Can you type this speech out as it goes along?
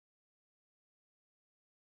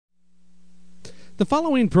The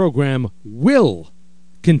following program will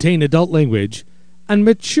contain adult language and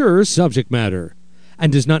mature subject matter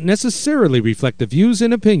and does not necessarily reflect the views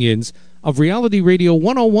and opinions of Reality Radio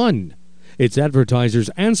 101, its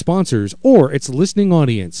advertisers and sponsors, or its listening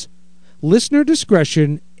audience. Listener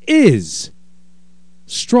discretion is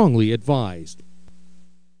strongly advised.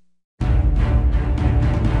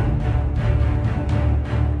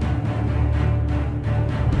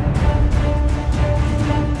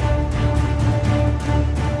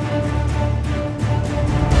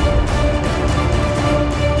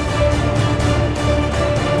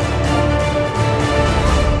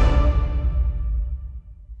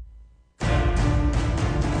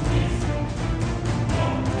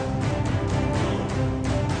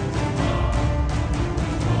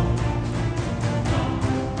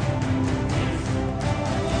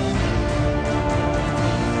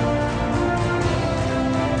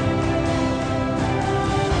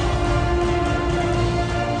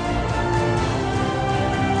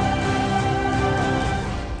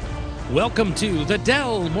 Welcome to the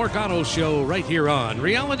Del Morgado Show right here on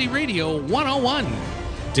Reality Radio 101.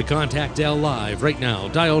 To contact Del live right now,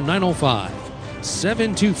 dial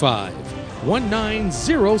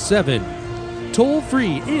 905-725-1907. Toll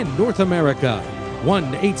free in North America,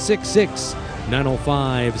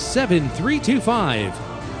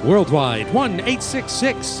 1-866-905-7325. Worldwide,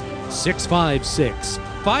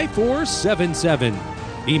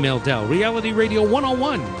 1-866-656-5477. Email Del Reality Radio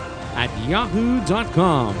 101 at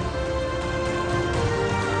yahoo.com.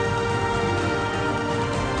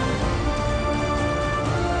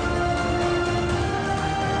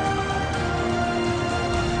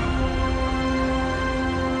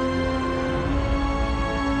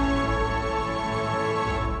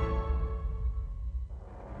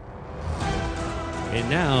 And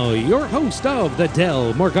now, your host of the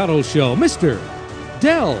Del Morgado Show, Mr.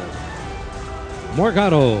 Del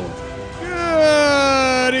Morgado.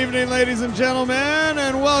 Good evening, ladies and gentlemen,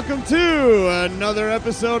 and welcome to another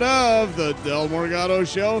episode of the Del Morgado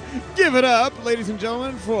Show. Give it up, ladies and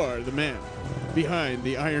gentlemen, for the man behind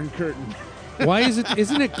the Iron Curtain. Why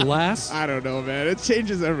isn't it glass? I don't know, man. It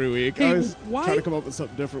changes every week. Hey, I was why? trying to come up with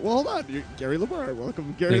something different. Well, hold on. You're Gary Lamar.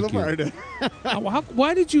 Welcome, Gary Lamar.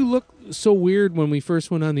 Why did you look so weird when we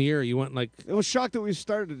first went on the air? You went like... I was shocked that we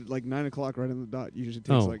started at like 9 o'clock right on the dot. Usually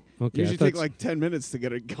takes like 10 minutes to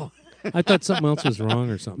get it going. I thought something else was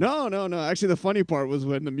wrong or something. No. Actually, the funny part was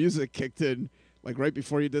when the music kicked in, like right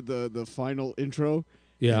before you did the final intro.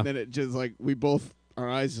 Yeah. And then it just like, our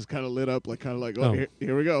eyes just kind of lit up,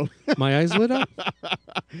 here we go. My eyes lit up?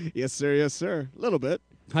 Yes, sir. Yes, sir. A little bit.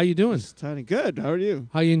 How you doing? It's tiny. Good. How are you?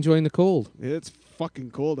 How you enjoying the cold? It's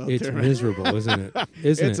fucking cold out it's there. It's miserable, isn't it?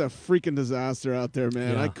 It's a freaking disaster out there,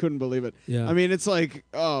 man. Yeah. I couldn't believe it. Yeah. I mean, it's like,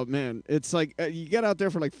 oh, man. It's like you get out there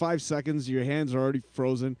for like 5 seconds, your hands are already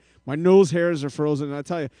frozen. My nose hairs are frozen. And I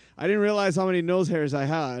tell you, I didn't realize how many nose hairs I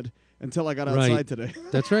had until I got outside today.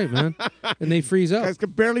 That's right, man. And they freeze up. Guys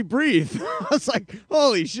could barely breathe. I was like,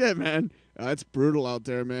 holy shit, man. It's brutal out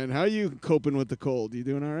there, man. How are you coping with the cold? You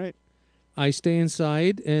doing all right? I stay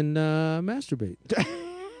inside and masturbate.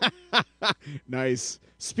 Nice.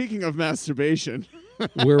 Speaking of masturbation.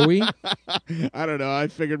 Were we? I don't know. I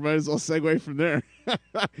figured might as well segue from there.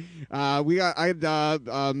 I have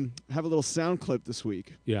a little sound clip this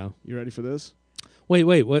week. Yeah. You ready for this? Wait,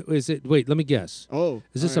 what is it? Wait, let me guess. Oh.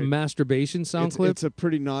 Is this a masturbation sound clip? It's a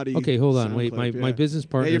pretty naughty Okay, hold on. sound Wait, clip, my business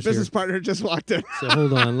partner. Hey, your business partner just walked in. So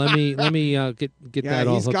hold on. Let me get that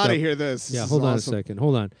all he's hooked got to up. hear this. Yeah, This hold is on awesome. a second.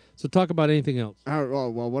 Hold on. So talk about anything else.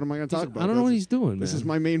 Well, what am I going to talk about? I don't know what he's doing, man. This is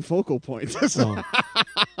my main focal point. Oh.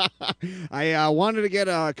 I wanted to get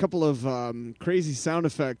a couple of crazy sound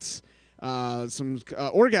effects, some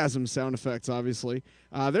orgasm sound effects, obviously.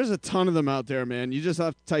 There's a ton of them out there, man. You just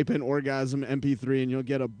have to type in orgasm MP3 and you'll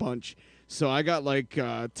get a bunch. So I got like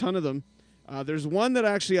a ton of them. There's one that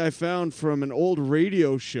actually I found from an old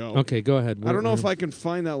radio show. Okay, go ahead. I don't know if I can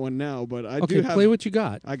find that one now, but I do have... play what you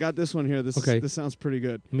got. I got this one here. This sounds pretty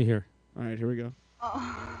good. Let me hear. All right, here we go.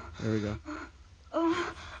 There we go.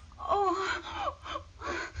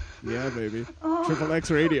 Yeah, baby. Triple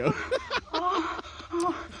X radio.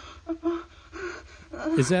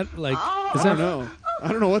 Is that like... I don't know. I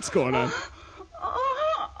don't know what's going on.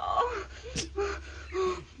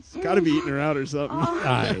 It's got to be eating her out or something. All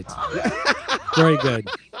right. Very good.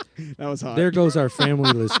 That was hot. There goes our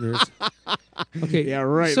family listeners. Okay. Yeah,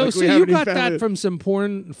 right. So, like so you got that from some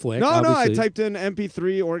porn flick, No, obviously. I typed in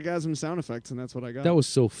MP3 orgasm sound effects, and that's what I got. That was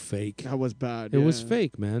so fake. That was bad. It was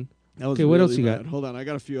fake, man. That was okay, what else really you bad. got? Hold on. I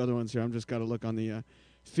got a few other ones here. I'm just got to look on the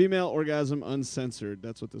female orgasm uncensored.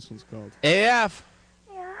 That's what this one's called. AF.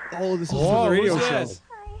 Oh, this is from the radio show.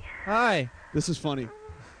 Hi. This is funny.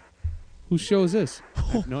 Whose show is this? I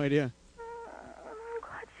have no idea. Oh,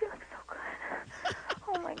 God, she looks so good.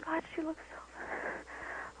 Oh, my God, she looks so good.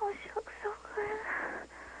 Oh, she looks so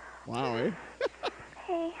good. Wow, eh?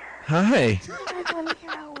 Hey. Hi. You guys want to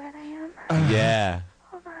hear how wet I am? Yeah.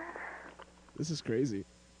 Hold on. This is crazy.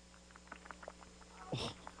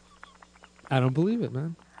 I don't believe it,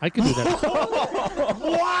 man. I could do that.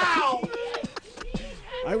 Wow.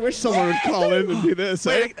 I wish someone would call in and do this.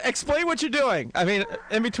 Wait, explain what you're doing. I mean,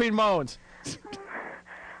 in between moans.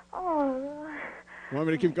 Oh. Want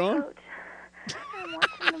me to keep going? Coach. I'm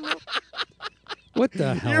watching the movie. What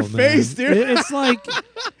the hell, Your man? face, dude. It's like,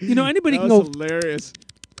 anybody That can was go. hilarious.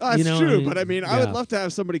 Oh, that's You know, true, I mean, but I mean, I would yeah. love to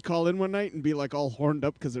have somebody call in one night and be like all horned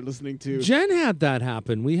up because they're listening to. Jen had that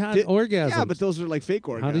happen. We had orgasms. Yeah, but those are like fake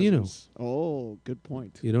orgasms. How do you know? Oh, good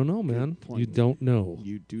point. You don't know, man. point. You don't know.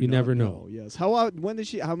 You do. You not never know. Yes. When did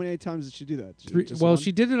she? How many times did she do that? Three, Just well, one?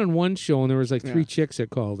 she did it on one show, and there was like Yeah. 3 chicks that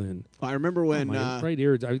called in. I remember when. My right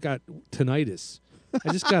ear, I got tinnitus.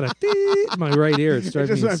 I just got a in my right ear. It's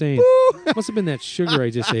driving just me went, insane. Must have been that sugar I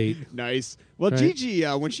just ate. Nice. Well, Right. Gigi,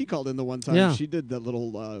 when she called in the one time, Yeah. she did that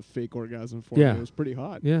little fake orgasm for Yeah. me. It was pretty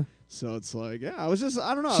hot. Yeah. So it's like, I was just,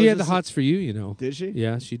 I don't know. She I had was the just- hots for you, Did she?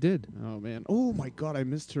 Yeah, she did. Oh man. Oh my God, I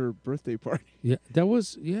missed her birthday party. Yeah, that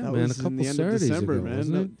was That man. was A couple in the end of Saturdays December, ago, man.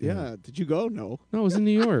 wasn't it? Yeah. Did you go? No. No, it was in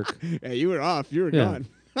New York. Yeah, you were off. You were Yeah. gone.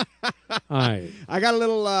 All right. I got a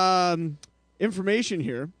little information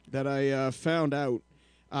here that I found out.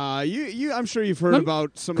 I'm sure you've heard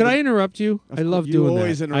about some. Could of I the, interrupt you? I love you doing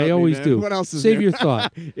always that. interrupt I me, always man. do. What else is Save there? your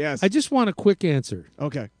thought. Yes. I just want a quick answer.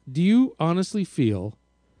 Okay. Do you honestly feel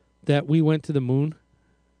that we went to the moon?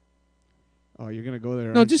 Oh, you're gonna go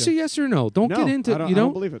there? No, aren't just you? say yes or no. Don't No, get into. I don't, You I don't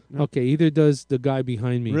don't believe it. No. Okay. Either does the guy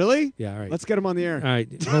behind me. Really? Yeah. All right. Let's get him on the air. All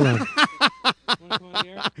right. Hold on.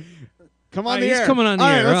 Come All on right, the he's air. coming on the All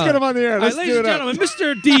air. right, let's All get right. him on the air. All Let's right, do ladies it and up.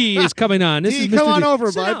 gentlemen, Mr. D is coming on. This D, is Mr. come on D. over,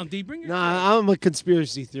 Sit bud. down, D. Bring your Nah, I'm a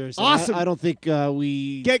conspiracy theorist. Awesome. I don't think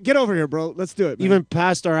we Get over here, bro. Let's do it. Man. even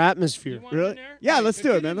passed our atmosphere. You want Really? in there? Yeah, All right, let's get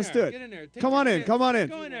do it, in man. Let's there. do it. Get in there. Take Come that on in. Come on in.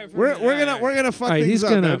 Go in there for a We're minute. we're All gonna right. we're gonna fuck All right, things he's up.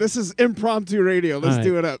 gonna- Man. This is impromptu radio. Let's All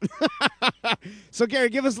do it up. So Gary,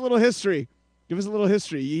 give us a little history. Give us a little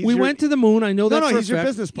history. We went to the moon. I know that. No, for a he's your fact.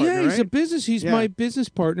 business partner, Yeah, he's a right? business. He's Yeah. my business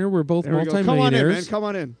partner. We're both There we go. multimillionaires. Come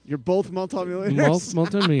on in, man. Come on in. You're both multimillionaires.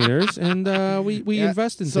 Multimillionaires, and we Yeah.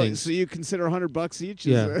 invest in so, things. So you consider $100 each?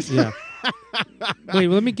 Yeah, yeah. Wait,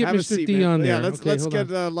 let me get Have a Mr. seat, D man. on there. Yeah, let's Okay, hold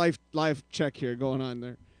get on. a live check here going on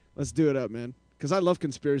there. Let's do it up, man. Because I love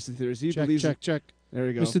conspiracy theories. He Check, believes. check. There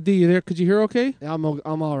you go. Mr. D, you there? Could you hear? Okay. Yeah, I'm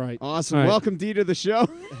all right. Awesome. All right. Welcome, D, to the show.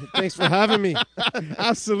 Thanks for having me.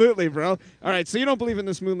 Absolutely, bro. All right, so you don't believe in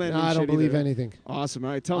this moon landing? No, I don't shit believe either. anything. Awesome.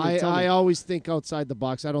 All right, tell me. I always think outside the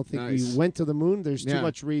box. I don't think Nice. we went to the moon. There's Yeah. too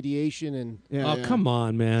much radiation and Yeah, Oh, yeah. come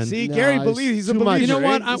on, man. See, No, Gary it's believes he's a too believer. much. You know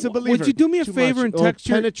what? Right? He's a believer. Would you do me a too favor much. and It'll text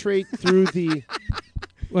your? penetrate through the.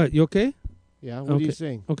 What? You okay? Yeah. What are you Okay.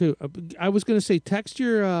 saying? Okay. I was gonna say text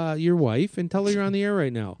your wife and tell her you're on the air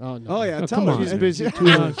right now. Oh no. Oh yeah, Oh, tell come her. on. She's busy too.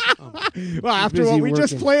 Well, after busy what we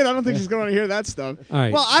just working. played, I don't think she's going to hear that stuff. All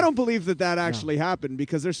right. Well, I don't believe that actually happened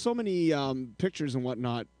because there's so many pictures and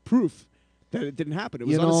whatnot, proof that it didn't happen. It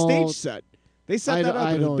was You on a know, stage set. They set that up.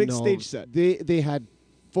 I It was a don't big know. stage set. They had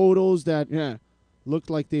photos that Yeah.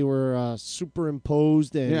 looked like they were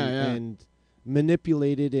superimposed and Yeah. and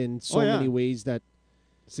manipulated in so yeah. many ways that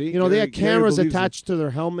See, they had Gary cameras believes it. attached to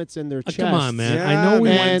their helmets and their chests. Come on, man. Yeah, I know we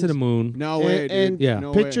went man. to the moon. No way, dude. and Yeah.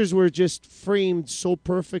 No way. pictures were just framed so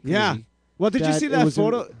perfectly. Yeah. Well, did you that see it that was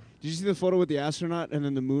photo? Did you see the photo with the astronaut and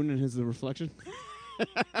then the moon and the reflection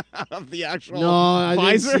of the actual No, I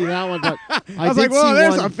visor? didn't see that one, but I was did like, well, see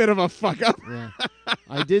there's one, a bit of a fuck up. Yeah.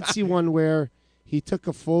 I did see one where he took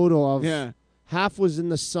a photo of Yeah. half was in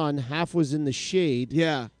the sun, half was in the shade,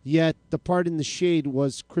 Yeah. yet the part in the shade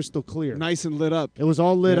was crystal clear. Nice and lit up. It was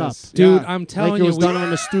all lit Yes. up. Dude, Yeah. I'm telling Like it was you, done on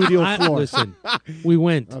the studio floor. Listen, we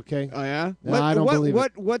went. Okay. Oh yeah. No, I don't believe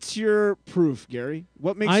it. What's your proof, Gary?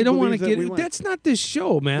 What makes I you don't want believe to that get. we went? That's not this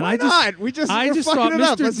show, man. Why I just, not? We're I just fucking thought it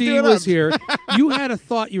up. Mr. Let's do D it was up. here. You had a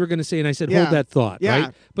thought you were going to say, and I said, Yeah. hold that thought, Yeah.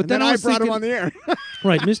 right? But And then I was brought him thinking, on the air.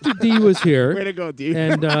 right, Mr. D was here, Way to go, D.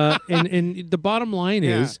 and the bottom line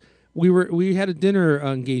Yeah. is we had a dinner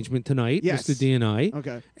engagement tonight, Yes. Mr. D and I.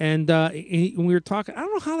 Okay. And we were talking. I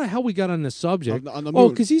don't know how the hell we got on the subject. On the Oh, moon.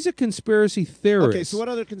 because he's a conspiracy theorist. Okay, so what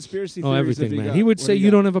other conspiracy Oh, theories everything, have you man. got? He would What say do you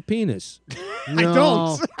got? don't have a penis. I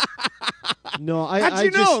don't. No, How'd I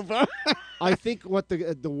you just, know, bro? I think what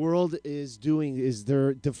the world is doing is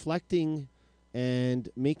they're deflecting and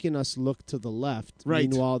making us look to the left. Right.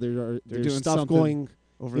 Meanwhile, They're there's doing stuff something going.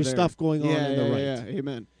 Over There's there. stuff going on yeah, in the right. Yeah,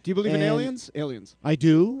 amen. Do you believe in And- aliens? Aliens. I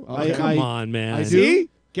do. Okay. Come on, man. I do. See?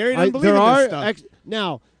 Gary doesn't believe in this stuff.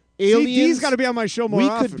 Now, See, aliens. Dee's got to be on my show more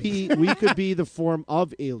often. we could be the form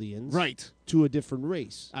of aliens, Right. to a different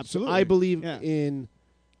race. Absolutely. So I believe Yeah. in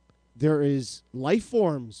there is life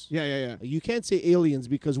forms. Yeah. You can't say aliens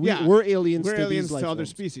because we're aliens. We're to aliens these life to other forms.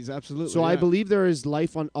 species. Absolutely. So I yeah. believe there is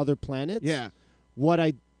life on other planets. Yeah. What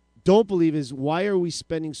I don't believe is why are we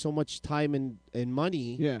spending so much time and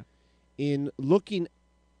money Yeah. in looking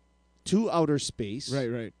to outer space?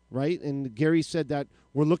 Right. Right? And Gary said that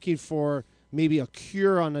we're looking for maybe a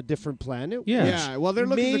cure on a different planet. Yeah. Yeah. Well, they're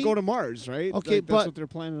looking to go to Mars, right? Okay, Like, that's but what they're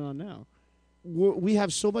planning on now. We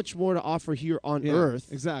have so much more to offer here on Yeah, Earth.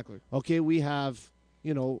 Exactly. Okay, we have, we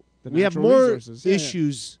have natural more resources. Yeah, yeah.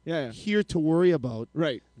 issues Yeah. here to worry about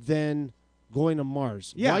Right. than going to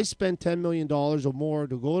Mars. Yeah. Why spend $10 million or more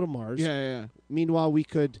to go to Mars? Yeah. Meanwhile, we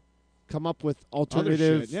could come up with Other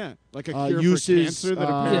alternative shit. Yeah. Like a cure uses for cancer that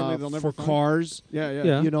apparently they'll never for find. cars. Yeah.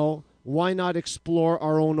 Yeah. Why not explore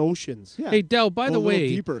our own oceans? Yeah. Hey, Del, by Go the a little way,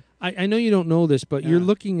 deeper. I know you don't know this, but you're Yeah.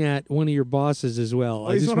 looking at one of your bosses as well.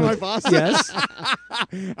 Oh, he's one of my bosses? Yes.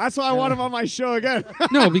 That's why I want him on my show again.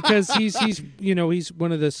 No, because he's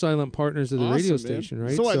one of the silent partners of the radio Awesome, man. station,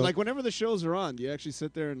 right? So, what, like whenever the shows are on, do you actually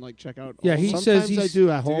sit there and like check out? Yeah, all he of them? says Sometimes I he's- do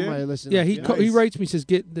at home. you? I listen. yeah, he Yeah. he Nice. writes me, says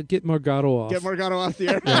get Morgado off. Get Morgado off the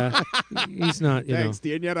air. Yeah, he's not. Thanks,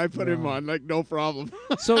 Dee, and yet I put him on, like no problem.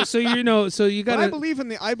 So you But I gotta. believe in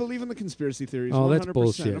the conspiracy theories. Oh, that's 100%.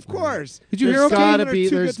 bullshit, Of man. course. Did you hear? There's Okay. gotta They're be.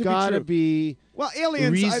 too There's good to be gotta true. be Well,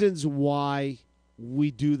 aliens. reasons why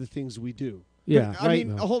we do the things we do. Yeah. I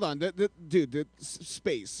mean, No. hold on, dude.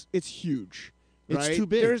 Space, it's huge. It's Right? too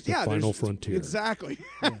big. There's, The yeah, final there's, frontier. Exactly.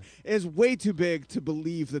 It's way too big to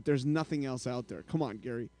believe that there's nothing else out there. Come on,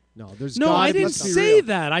 Gary. No, there's. No, gotta I be didn't let's be say real.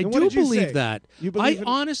 that. I Then what do did you believe say? that. You I believe in-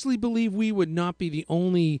 honestly believe we would not be the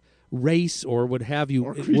only race or what have you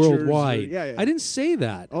Or creatures worldwide. or- yeah. I didn't say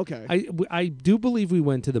that. Okay. I do believe we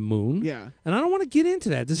went to the moon. Yeah. And I don't want to get into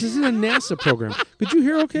that. This isn't a NASA program. Could you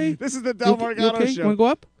hear okay? This is the Del You Morgado okay? show. Want to go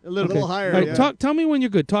up? A little, little higher, All right, yeah. tell me when you're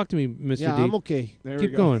good. Talk to me, Mr. Yeah, D. I'm okay. There we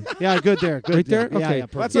Keep go. going. Yeah, good there. Good Right there? Yeah, Okay. yeah,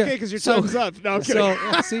 That's perfect. Yeah, okay because your so- time's up. No, I'm kidding.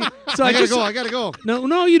 So, see, so I gotta just, go. I gotta go.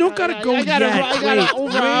 No, you don't gotta go I gotta. yet. I got Wait, an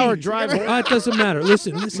over an hour wait. drive home. It doesn't matter.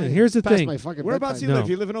 Listen. Here's the Past thing. my fucking Whereabouts do you bedtime. No. live?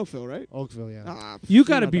 You live in Oakville, right? Oakville, yeah. Ah, You you're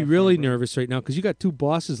got to not be that really far, bro. nervous right now because you got two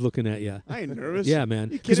bosses looking at you. I ain't nervous. Yeah, man.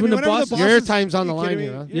 You 'Cause kidding when me? the Whenever boss- Your time's on you the line kidding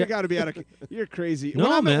here, me? huh? You Yeah. got to be out of. You're crazy. No,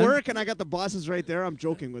 when I'm man. at work and I got the bosses right there, I'm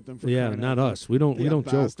joking with them. For Yeah, crying not out loud. us. We don't Yeah, joke.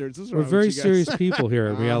 bastards. What's We're wrong with very you guys? serious people here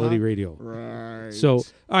at Reality Uh-huh. Radio. Right. So, all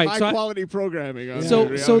right. High So, quality programming. On so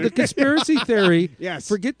reality. the conspiracy theory. Yes.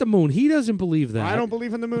 Forget the moon. He doesn't believe that. I don't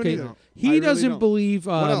believe in the moon Okay. either. I He really doesn't don't. believe.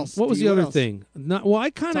 else? What was Dee, the what other else? thing? Well, I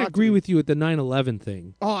kind of Talk to agree me. with you at the 9/11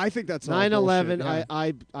 thing. Oh, I think that's all 9/11. bullshit,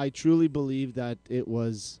 yeah. I truly believe that it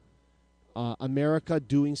was America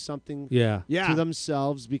doing something Yeah. Yeah. to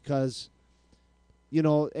themselves because,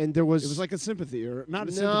 and there It was like a sympathy, or not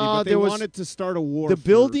a No, sympathy, but they there was- wanted to start a war. the for-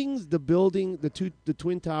 buildings, the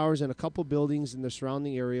Twin Towers, and a couple buildings in the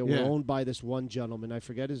surrounding area were Yeah. owned by this one gentleman. I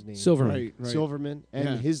forget his name. Silverman. Right. Silverman, and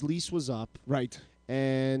Yeah. his lease was up, Right.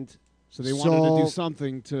 and So they wanted to do So-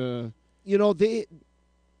 something to.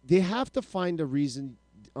 they have to find a reason.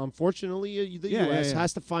 Unfortunately, the Yeah, U.S. yeah, yeah.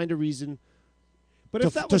 has to find a reason. But to-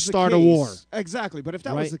 if that to was the start a case- war. exactly. But if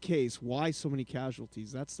that Right. was the case, why so many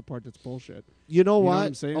casualties? That's the part that's bullshit. You know You know what? what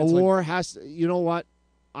I'm saying? A It's like- war has. You know what?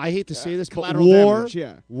 I hate to say this, but Collateral war, damage,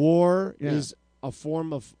 yeah. war Yeah. is a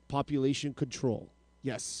form of population control.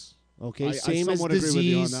 Yes. Okay, I same as somewhat agree with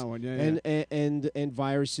you on disease that one. Yeah, and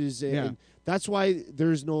viruses, and, Yeah. and that's why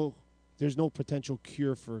there's no potential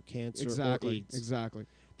cure for cancer. exactly. or AIDS. Exactly.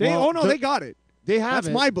 Well, they got it. They have That's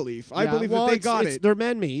it. my belief. I Yeah, believe well, that they it's- got it's- it. They're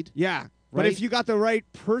man-made, Yeah. But right? if you got the right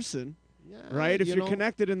person, Yeah, right? If you you're know,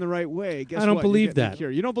 connected in the right way, guess I don't what? believe you get the that. cure.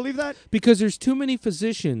 You don't believe that? Because there's too many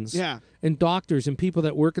physicians Yeah. and doctors and people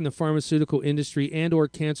that work in the pharmaceutical industry and or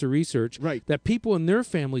cancer research Right. that people in their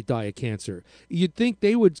family die of cancer. You'd think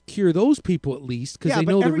they would cure those people at least because Yeah, they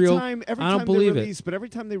but know the every real. time, every I don't time believe they it. release, But every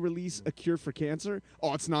time they release a cure for cancer,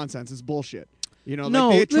 oh, it's nonsense. It's bullshit. You know, No,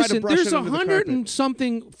 like they try to listen, brush there's it under the 100 carpet. and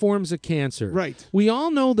something forms of cancer. Right. We all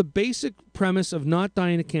know the basic premise of not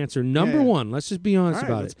dying of cancer. Number Yeah. one, let's just be honest All right,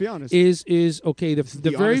 about let's it. be honest. Is okay. The the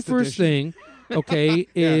very honest first edition. thing, okay,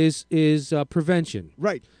 Yeah. is prevention.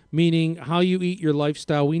 Right. Meaning how you eat, your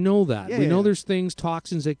lifestyle. We know that. Yeah, we yeah, know yeah. there's things,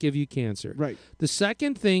 toxins that give you cancer. Right. The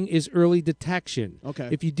second thing is early detection. Okay.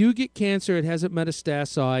 If you do get cancer, it hasn't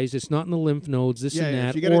metastasized. It's not in the lymph nodes. This Yeah, and yeah, that.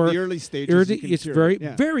 if you get it or in the early stages, early- you can it's cure very it.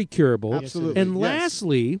 Yeah. very curable. Absolutely. And Yes.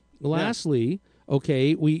 lastly,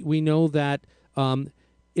 okay, we know that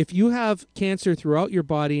if you have cancer throughout your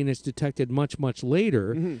body and it's detected much, much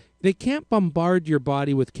later, they can't bombard your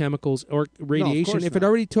body with chemicals or radiation. course If it not.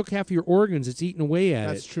 already took half your organs, it's eating away at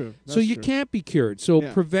That's it. true. So That's you true. can't be cured. So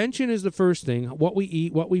Yeah. prevention is the first thing. What we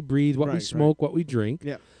eat, what we breathe, what we Right, smoke, what we drink.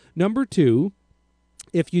 Yeah. Number 2,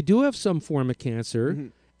 if you do have some form of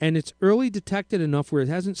cancer and it's early detected enough where it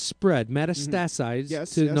hasn't spread, metastasized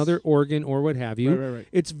Yes, to yes. another organ or what have you, Right.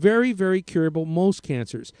 it's very, very curable, most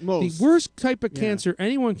cancers. Most. The worst type of Yeah. cancer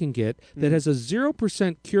anyone can get that has a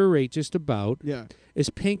 0% cure rate just about Yeah. is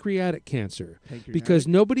pancreatic cancer. Pancreatic. Because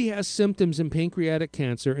nobody has symptoms in pancreatic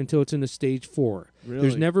cancer until it's in a stage 4. There's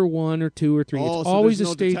Really? never 1 or 2 or 3. Oh, It's so always there's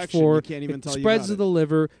a no stage detection. 4. You can't even it tell you spreads got to it. the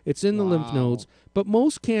liver. It's in the lymph Wow. nodes. But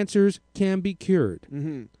most cancers can be cured.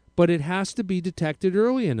 Mm-hmm. But it has to be detected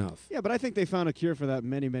early enough. Yeah, but I think they found a cure for that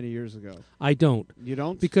many, many years ago. I don't. You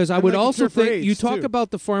don't? Because I And would like the also cure for think, you AIDS, talk too.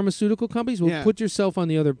 about the pharmaceutical companies, well, Yeah. put yourself on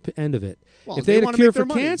the other end of it. Well, If they had a wanna cure make their for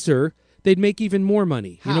money. cancer, they'd make even more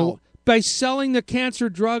money. You know, How? by selling the cancer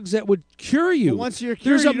drugs that would cure you. But once you're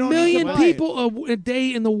cured, There's a you don't need to million buy it. people a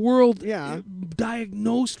day in the world Yeah.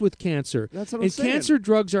 diagnosed with cancer. That's what I'm and saying. cancer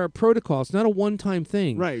drugs are a protocol. It's not a one-time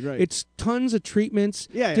thing. Right. It's tons of treatments,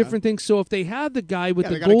 Yeah. different things. So if they had the guy with Yeah,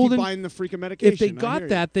 the they gotta golden, keep buying the freaking medication. if they I got hear you.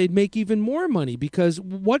 that, they'd make even more money. Because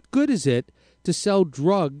what good is it to sell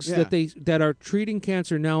drugs Yeah. that are treating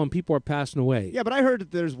cancer now and people are passing away? Yeah, but I heard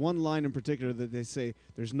that there's one line in particular that they say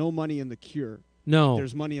there's no money in the cure. No,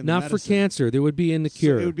 There's money in the not for medicine. cancer. There would be in the So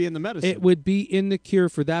cure. it would be in the medicine. It would be in the cure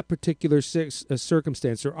for that particular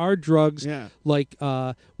circumstance. There are drugs Yeah. like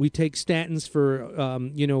we take statins for,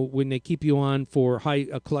 when they keep you on for high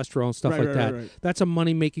cholesterol and stuff Right, like right, that. right, right. That's a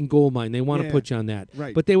money-making gold mine. They want to Yeah, put you on that.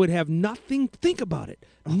 right. But they would have nothing, think about it,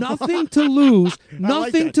 nothing to lose, I like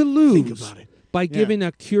nothing that. to lose. Think about it. By Yeah. giving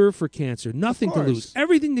a cure for cancer. Nothing to course. lose.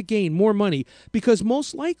 Everything to gain, more money. Because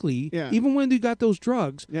most likely, Yeah. even when you got those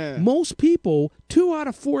drugs, Yeah. most people, 2 out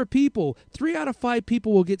of 4 people, 3 out of 5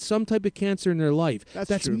 people will get some type of cancer in their life.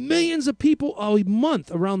 That's true. millions of people a month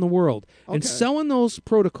around the world. And Okay. selling those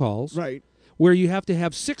protocols Right. where you have to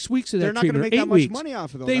have 6 weeks of They're that not going to treatment, make or 8 that weeks. much money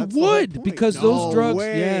off of them. They That's the whole would, point. because No those drugs,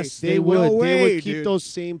 way. yes, They would. would. way, They would keep dude. those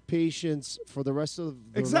same patients for the rest of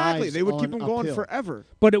their Exactly. lives They would on keep them a going pill. forever.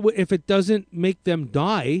 But if it doesn't make them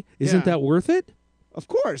die, isn't Yeah. that worth it? Of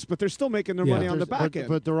course, but they're still making their Yeah. money on the back But- end.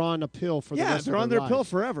 But they're on a pill for the Yeah, rest they're of on their their pill lives.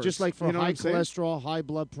 forever. Just like for You know what high I'm saying? cholesterol, high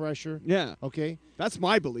blood pressure. Yeah. Okay. That's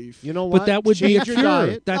my belief. You know what? But that would be a Change your cure.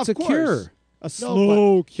 diet. That's Of a course. cure. A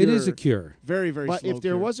slow cure. It is a cure. Very, very But slow if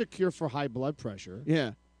there cure. was a cure for high blood pressure,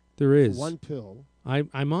 Yeah. There is. one pill. I'm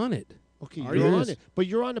on it. Okay, Are you're you? on it. But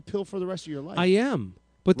you're on a pill for the rest of your life. I am.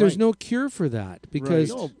 But there's Right. no cure for that because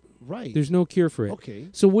No, right. there's no cure for it. Okay.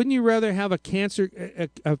 So wouldn't you rather have a cancer?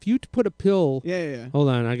 If you put a pill. Yeah. Hold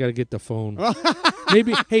on, I got to get the phone.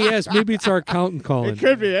 Maybe. Hey, yes, maybe it's our accountant calling. It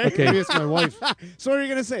could be, eh? Okay. Maybe it's my wife. So what are you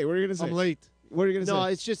going to say? What are you going to say? I'm late. What are you going to No,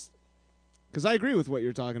 say? it's just, Because I agree with what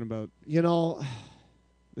you're talking about. you know,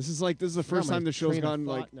 This is the first my time the show's train of gone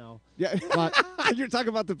thought like now. yeah. But You're talking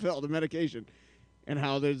about the pill, the medication, and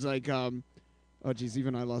how there's oh geez,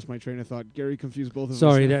 even I lost my train of thought. Gary confused both of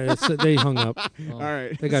Sorry, us. they hung up. All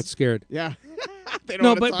right. They got scared. Yeah. They don't No,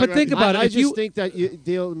 wanna but- talk but think about it. I If just you- think that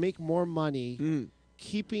they'll make more money Mm.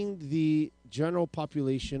 keeping the general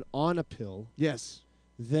population on a pill Yes.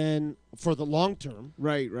 than for the long term.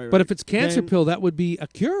 Right. But if it's cancer Then- pill, that would be a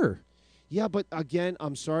cure. Yeah, but again,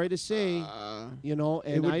 I'm sorry to say, you know,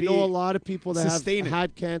 and would I be know a lot of people that have sustain it.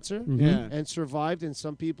 had cancer Mhm. Yeah. and survived, and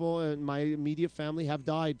some people in my immediate family have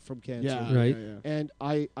died from cancer. Yeah. Right. Yeah. And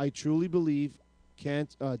I truly believe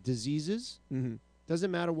diseases, Mm-hmm.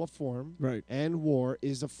 doesn't matter what form, Right. and war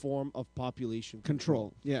is a form of population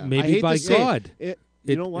Control. Yeah. I Maybe hate by to say it. God.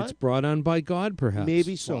 You know what? It's brought on by God, perhaps.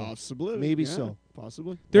 Maybe so. Possibly. Maybe yeah, so.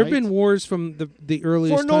 Possibly. There have right? been wars from the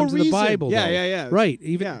earliest For no times of the reason. Bible. Yeah, though. yeah. Right.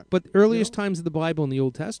 Even Yeah. but earliest times of the Bible in the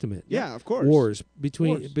Old Testament. Yeah, of course. Wars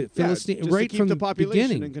between Wars. Philistine just right to keep from the population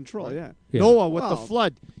beginning. in control. Yeah. Yeah. Noah with the Well-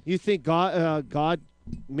 flood. You think God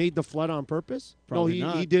made the flood on purpose? Probably no,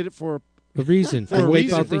 not. he did it for A reason For to a wipe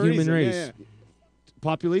reason, out the for a human reason. race. Yeah,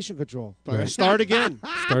 population control. Right. Start again.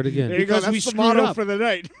 Start again. There you go. Because That's we the screwed motto up. for the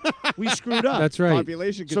night. We screwed up. That's right.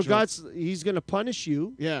 Population So control. he's going to punish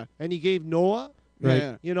you, Yeah. and he gave Noah, Right.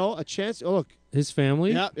 Yeah. you know, a chance. Oh, look, His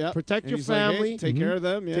family. Yeah. Yeah. protect And your he's like, hey, family, take care of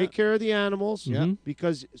them. Yeah. take care of the animals, Mhm.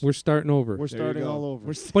 because We're starting over. we're There you starting go. all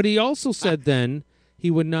over. But he also said then he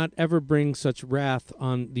would not ever bring such wrath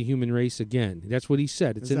on the human race again. That's what he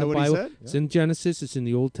said. It's Is in that the what he Bible. said? It's in Genesis. It's in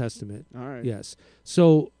the Old Testament. All right. Yes.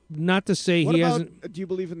 So not to say What he about, hasn't. do you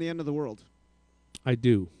believe in the end of the world? I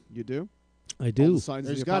do. You do? I All do. the signs of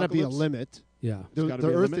There's the got to be a apocalypse? limit. Yeah. The, gotta the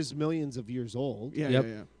be a Earth limit. is millions of years old. Yeah, Yep. yeah,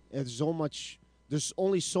 yeah. And there's so much there's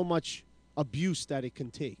only so much abuse that it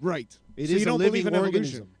can take. Right. It So is you a don't living believe in organism.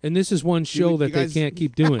 evolution? And this is one show you that they guys- can't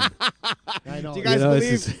keep doing. I know. Do you guys know, believe?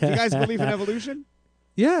 this is- Do you guys believe in evolution?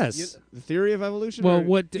 Yes. The theory of evolution? Well, or-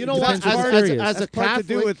 what You know depends what? what As, theory as, is. as a That's part to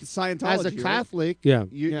do Catholic, with Scientology. as a right? Catholic, Yeah.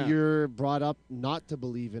 Yeah. you're brought up not to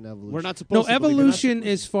believe in evolution. We're not No, supposed to believe in evolution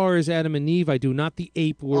as far as Adam and Eve, I do, not the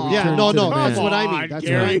ape where we Oh, Yeah, turn no, to no, the that's man. what I Come mean. on, That's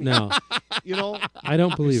Gary. what I mean. No, You know, I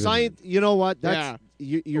don't believe in science. You know what? That's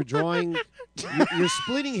Yeah. you're drawing. You're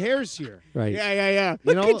splitting hairs here. it. Right. Yeah.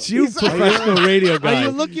 You know, You professional radio guy. are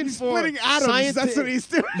you looking for Splitting atoms. science? That's what he's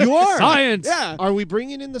doing. You are. Science. Yeah. Are we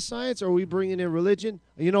bringing in the science or are we bringing in religion?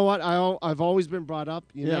 You know what? I've always been brought up.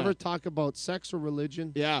 You Yeah. never talk about sex or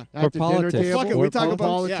religion Yeah. at Or the politics. dinner table. Fuck it. Or We talk about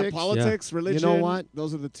politics. politics, religion. You know what?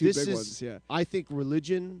 Those are the two This big is, ones. Yeah. I think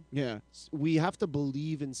religion. Yeah. We have to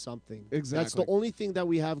believe in something. That's Exactly. the only thing that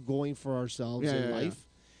we have going for ourselves Yeah, in yeah, yeah. life.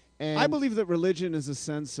 And I believe that religion is a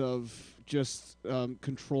sense of just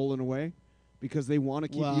control in a way, because they want to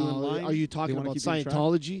keep you in well, line. are you They talking wanna about keep you in track.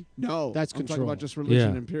 Scientology? No, That's I'm talking control. about just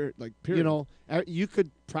religion Yeah. and period. Period. You know, you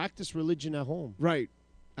could practice religion at home, Right.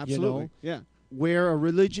 Absolutely. Yeah. where a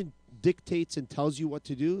religion dictates and tells you what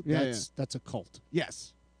to do. Yeah, That's a cult,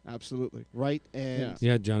 Yes. Absolutely. right? And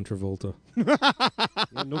Yeah, John Travolta.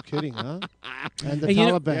 yeah, no kidding, huh? And the And you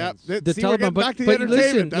know- Taliban. Yeah. The See, we're getting Taliban, back to the but entertainment.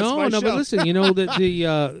 listen, That's no, my no, show. but listen, you know that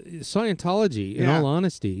the Scientology, in Yeah. all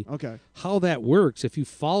honesty, Okay. how that works, if you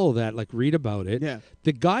follow that, like read about it, Yeah.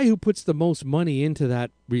 the guy who puts the most money into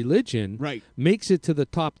that religion Right. makes it to the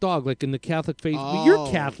top dog, like in the Catholic faith. You're Oh,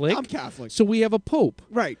 Catholic, I'm Catholic. so we have a pope.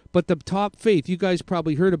 Right. But the top faith, you guys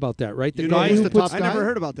probably heard about that, right? The You know guy who's who the puts top I guy? never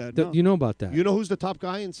heard about that. the, No. you know about that. You know who's the top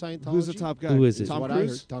guy in Scientology? Who's the top guy? Who is it? Tom What I heard,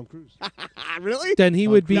 Cruise? Tom Cruise. Really? Then he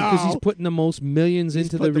would be No. because he's putting the most millions He's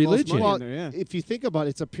into put the the most religion. money Well, in there, yeah. if you think about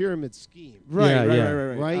it, it's a pyramid scheme. Right, Yeah, right, yeah.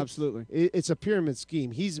 right. Right? Absolutely. It's a pyramid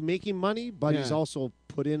scheme. He's making money, but he's Yeah. also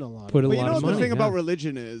put in a lot. Put of a But you lot know of what the money, thing about yeah.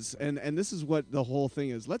 religion is, and this is what the whole thing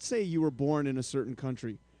is. Let's say you were born in a certain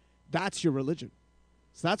country. That's your religion.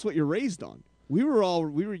 So that's what you're raised on. You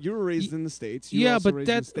were raised in the States. You were Yeah, also but raised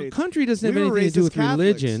in the that States. country doesn't have We were anything to raised do as with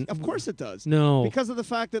Catholics. religion. Of course it does. No. Because of the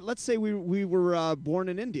fact that, let's say we were born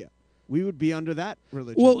in India. We would be under that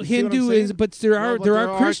religion. Well, You see what I'm Hindu saying? is, but there are but there there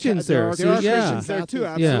are are Christians there there. are So There are yeah, Christians there too,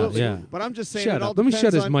 Yeah, absolutely. yeah. But I'm just saying Shut it all up. Let me shut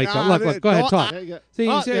depends his on- mic up. Ah, Look, look, go ahead, don't- talk. There you go. See,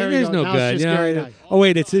 Oh, see, there you there's go. no Now good. it's just Gary and I. Oh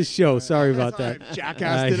wait, it's his show. Sorry about That's that. all right.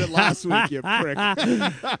 Jackass did it last week, you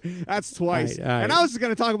prick. That's twice. All right. And I was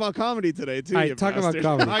going to talk about comedy today, too. All you right, talk about bastard.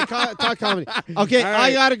 comedy. All right, talk comedy. Okay, All I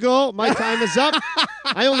right. gotta go. My time is up.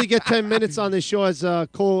 I only get 10 minutes on this show as a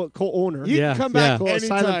co-owner. You Yeah, can come back yeah. anytime.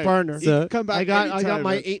 Silent partner. You can come back I got anytime,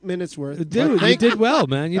 my man. 8 minutes worth. Dude, But you thank did well,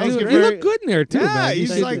 man. You Thank did. you You very- look good in there too, Yeah, man. You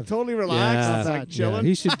he's did- like totally relaxed. Yeah, He's like yeah, chilling.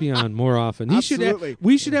 he should be on more often. He should. Absolutely.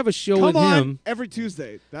 We should have a show Come with on him. every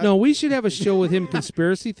Tuesday. That- No, we should have a show with him.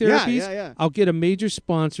 Conspiracy Yeah, therapies. yeah. I'll get a major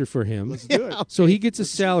sponsor for him. Let's do it. So he gets a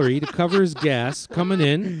salary to cover his gas coming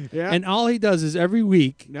in, Yeah. and all he does is every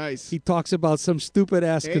week Nice. he talks about some stupid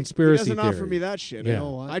ass Hey, conspiracy He doesn't theory. offer me that shit. Yeah. I You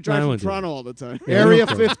know what? I drive I from won't do Toronto all the time. Yeah, Area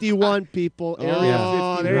okay. 51 people. Area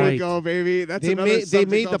Oh, 51. there Right. you go, baby. That's They another made subject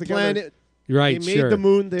the altogether. planet. Right, They made sure. the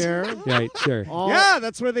moon there. Right, sure. All- Yeah,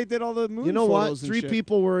 that's where they did all the moon You know what? photos and 3 shit.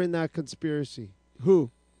 people were in that conspiracy.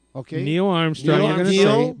 Who? Okay. Neil Armstrong, Neil you're going to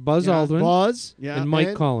Armstrong. say. Buzz Yeah. Aldrin. Buzz. Yeah. And Mike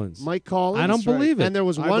and Collins. Mike Collins. I don't That's right. believe it. And there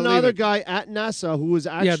was I one believe other it. guy at NASA who was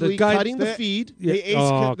the actually guy- cutting the the- feed. Yeah. The ace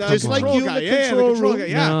Oh, the come Just like on. control you in guy. the Yeah, the control control room. guy.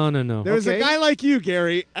 Yeah. No, no, no. There was Okay. a guy like you,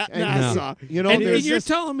 Gary, at And- NASA. You know, and there's you're just-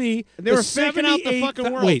 telling me they the were faking out the fucking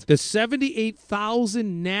 78 world. Wait, the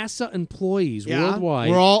 78,000 NASA employees Yeah. worldwide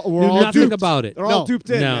We're all knew nothing duped. about it. They're all No. duped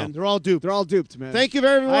in, No. man. They're all duped. They're all duped, man. Thank you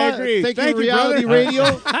very much. I agree. Thank Thank you, you, Reality brother. Radio.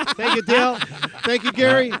 Thank you, Dale. Thank you,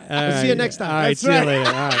 Gary. All We'll see you right. next time. All right, That's see you right. later.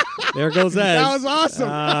 All right. There goes Ez. That was awesome.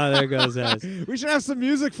 Ah, there goes Ez. We should have some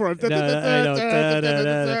music for him. No, I know.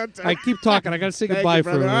 Da-da-da-da. I keep talking. I got to say Thank goodbye you, for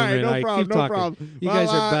a brother. All right, minute. no I problem, keep no talking. problem. You Well,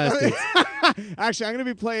 guys are bastards. Actually, I'm going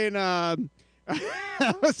to be playing.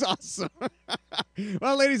 That was awesome.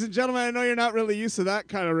 Well, ladies and gentlemen, I know you're not really used to that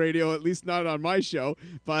kind of radio, at least not on my show,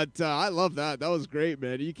 but I love that. That was great,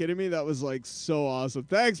 man. Are you kidding me? That was like so awesome.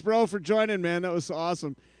 Thanks, bro, for joining, man. That was so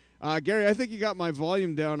awesome. Gary, I think you got my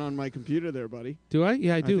volume down on my computer there, buddy. Do I?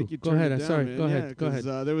 Yeah, I do. think you Go turned ahead. it I'm down, sorry. man. Go Yeah, ahead. Go 'cause,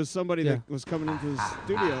 ahead. there was somebody Yeah. that was coming into the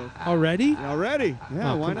studio Already? already.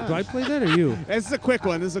 Yeah, Oh, why come- not? Do I play that or you? This is a quick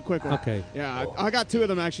one. This is a quick one. Okay. Yeah, I got 2 of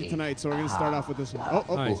them actually tonight, so we're going to start off with this one.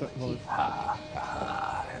 Oh, right. so- hold on.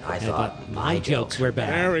 I thought my jokes were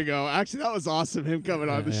bad. There we go. Actually, that was awesome, him coming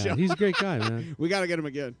on the Yeah, show. he's a great guy, man. We got to get him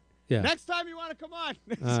again. Yeah. Next time you want to come on.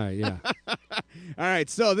 All right. Yeah. All right,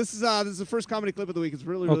 so this is the first comedy clip of the week. It's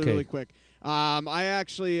really, really, Okay. really quick. I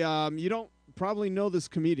actually, you don't probably know this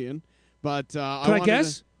comedian, But Can I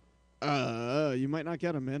guess? You might not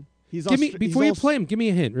get him, man. Before you play him, give me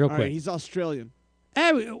a hint real quick. Right, he's Australian.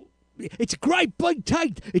 It's great, big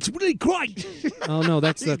tight. It's really great. Oh, no,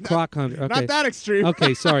 that's the Croc Hunter. Okay. Not that extreme.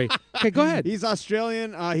 Okay, sorry. Okay, go ahead. He's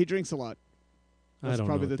Australian. He drinks a lot. That's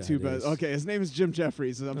probably the two best. Okay, his name is Jim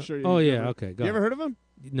Jeffries. I'm sure you Oh, yeah, okay. Go You ever heard of him?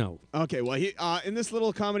 No. Okay, well, he in this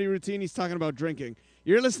little comedy routine, he's talking about drinking.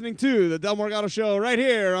 You're listening to the Del Morgado Show right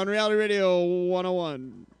here on Reality Radio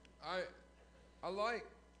 101. I like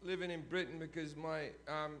living in Britain because my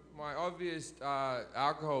obvious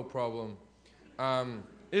alcohol problem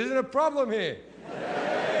isn't a problem here.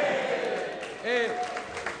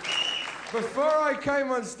 Before I came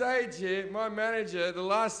on stage here, my manager, the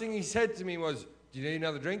last thing he said to me was, "Do you need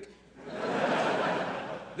another drink?"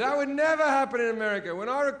 That would never happen in America. When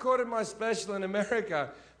I recorded my special in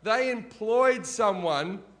America, they employed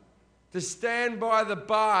someone to stand by the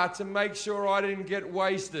bar to make sure I didn't get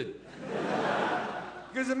wasted.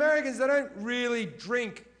 Because Americans, they don't really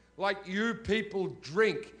drink like you people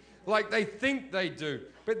drink. Like they think they do.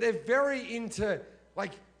 But they're very into,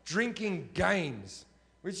 like, drinking games.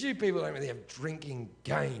 Which you people don't really have drinking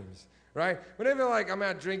games, right? Whenever, like, I'm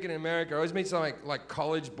out drinking in America, I always meet some, like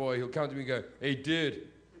college boy who'll come to me and go, "Hey, dude,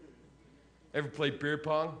 ever play beer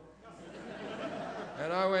pong?"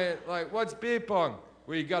 And I went, like, "What's beer pong?"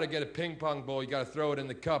 "Well, you got to get a ping pong ball. You got to throw it in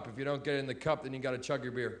the cup. If you don't get it in the cup, then you got to chug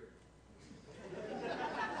your beer."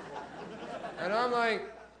 And I'm like,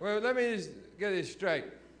 well, let me just get this straight.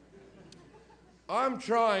 I'm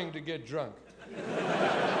trying to get drunk.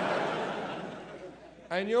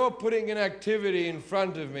 And you're putting an activity in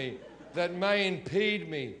front of me that may impede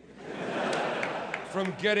me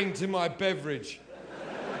from getting to my beverage.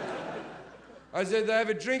 I said, they have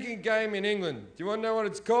a drinking game in England. Do you want to know what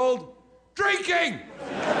it's called? Drinking!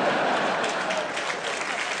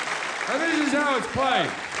 And this is how it's played.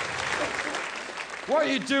 What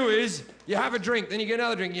you do is, you have a drink, then you get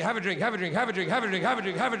another drink, you have a drink, have a drink, have a drink, have a drink, have a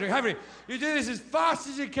drink, have a drink, have a drink. You do this as fast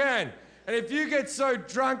as you can. And if you get so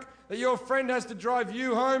drunk that your friend has to drive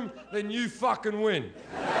you home, then you fucking win.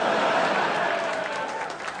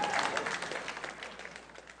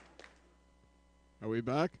 Are we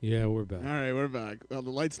back? Yeah, we're back. All right, we're back. Well,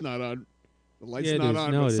 the light's not on. The light's Yeah, it not is.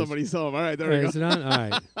 on, No, but it somebody's home. All right, there we go. Is it on? All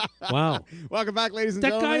right. Wow. Welcome back, ladies and That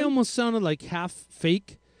gentlemen. guy almost sounded like half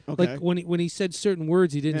fake. Okay. Like when he said certain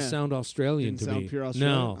words, he didn't Yeah. sound Australian Didn't to sound me. pure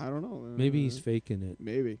Australian? No. I don't know. Maybe he's faking it.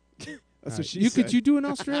 Maybe. That's All what right. she said. Could you do an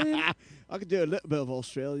Australian? I could do a little bit of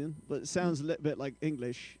Australian, but it sounds a little bit like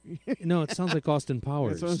English. No, it sounds like Austin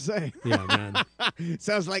Powers. That's what I'm saying. Yeah, man.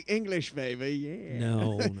 Sounds like English, baby. Yeah.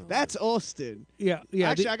 No. That's Austin. Yeah.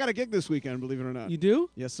 Actually, I got a gig this weekend, believe it or not. You do?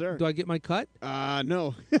 Yes, sir. Do I get my cut?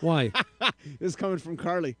 No. Why? This is coming from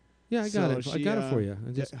Carly. Yeah, I got So it. I she, got it for you.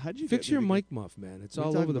 I just how'd you fix get your me to mic muff, man. It's What are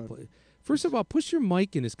all you over the talking place. First of all, push your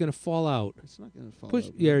mic in. It's going to fall out. It's not going to fall Push.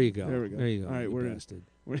 out. There you go. There we go. There you go. All right, you we're in. bastard.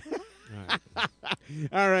 We're- All right.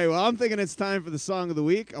 All right, well, I'm thinking it's time for the song of the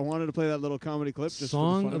week. I wanted to play that little comedy clip. Just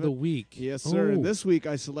Song for the fun of of the it. week. Yes, sir. And Oh. this week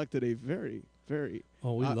I selected a very, very...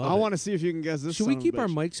 Oh, we love I it. want to see if you can guess this Should we son of a keep our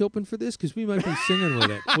bitch. mics open for this? Because we might be singing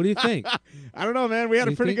with it. What do you think? I don't know, man. We had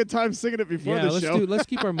a You pretty think? good time singing it before Yeah, the let's show. let's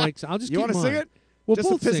keep our mics. I'll just You keep want to them sing on. it? We'll Just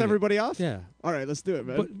to both piss sing it. everybody off? Yeah. All right, let's do it,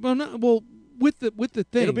 man. Well, with the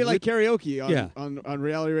thing. It'll be like karaoke on, Yeah. on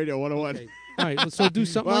Reality Radio 101. Okay. All right, so do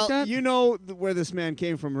something well, like that. you know where this man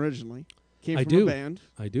came from originally. Came I from do. a band.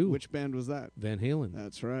 I do. Which band was that? Van Halen.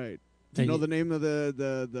 That's right. Do you And know you- the name of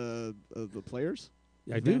the players?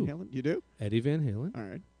 I Van do. Halen? You do? Eddie Van Halen, All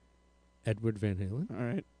right. Edward Van Halen, All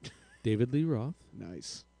right. David Lee Roth,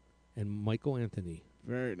 Nice. and Michael Anthony.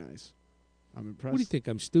 Very nice. I'm impressed. What do you think?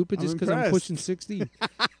 I'm stupid I'm just because I'm impressed. pushing 60? No,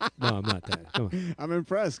 I'm not that. Come on. I'm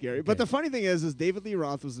impressed, Gary. But Okay. the funny thing is David Lee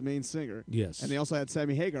Roth was the main singer. Yes. And they also had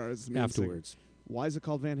Sammy Hagar as the main Afterwards. singer. Why is it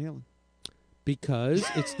called Van Halen? Because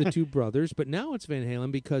it's the two brothers, but now it's Van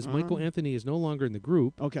Halen because Michael Anthony is no longer in the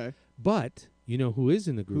group. Okay. But you know who is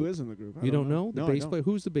in the group? Who is in the group? I You don't know? The No, I bass don't. player?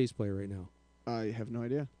 Who's the bass player right now? I have no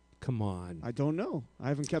idea. Come on. I don't know. I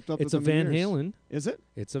haven't kept up It's a with them in Van years. Halen. Is it?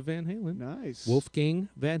 It's a Van Halen. Nice. Wolfgang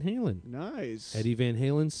Van Halen. Nice. Eddie Van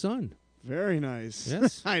Halen's son. Very nice.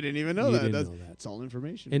 Yes. I didn't even know You that. didn't That's know that. It's all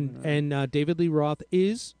information. And David Lee Roth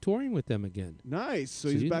is touring with them again. Nice. So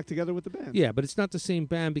So he's you- back together with the band. Yeah, but it's not the same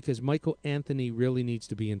band because Michael Anthony really needs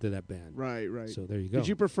to be into that band. Right, right. So there you go. Did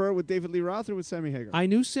you prefer it with David Lee Roth or with Sammy Hagar? I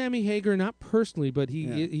knew Sammy Hagar, not personally, but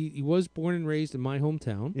Yeah. he was born and raised in my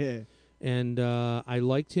hometown. Yeah. And I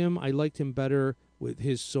liked him. I liked him better with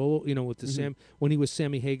his solo, with the when he was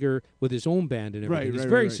Sammy Hagar with his own band and everything. Right, He's right,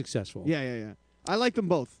 very right. successful. Yeah. I liked them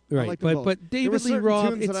both. I Right, liked them both. but There were David Lee certain Roth,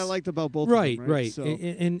 tunes that I it's- liked about both Right, of them. right. So,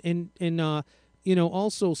 And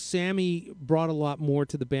also Sammy brought a lot more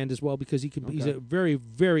to the band as well because he's a very,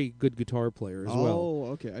 very good guitar player as well. Oh,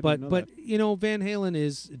 okay. I But didn't know that. Van Halen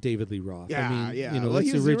is David Lee Roth. Yeah, I mean, yeah. well, Well, that's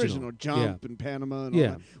he was the the original Jump and Panama and all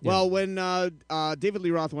that. Yeah. Well, when David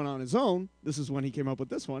Lee Roth went on his own, this is when he came up with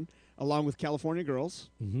this one, along with California Girls,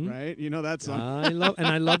 right? You know that song.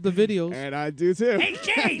 I love the videos. And I do too. Hey,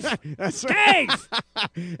 Dave! That's right.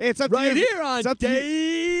 Dave! It's up Right to you. here on It's up to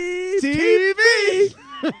you. Dave TV.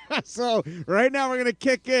 So right now we're gonna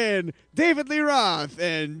kick in David Lee Roth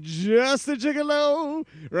and Just a Gigolo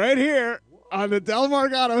right here on the Del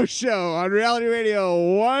Morgado Show on Reality Radio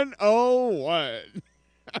 101.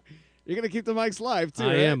 You're gonna keep the mics live too. I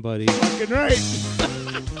right? am, buddy. Fucking right.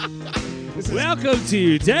 This is Welcome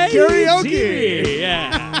to Dave Karaoke. TV.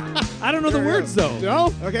 Yeah. I don't know the words though.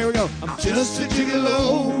 No? Okay, we go. I'm just a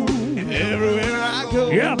gigolo, and everywhere I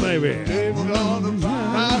go. Yeah, baby. People on the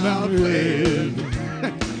find out playing.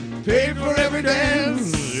 Paid for every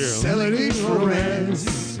dance, selling each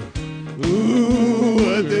romance. Ooh,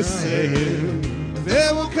 what they say.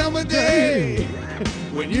 There will come a day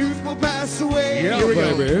when youth will pass away. Yeah, Here we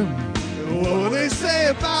baby. go. What will they say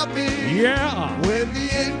about me? Yeah. When the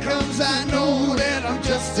end comes, I know that I'm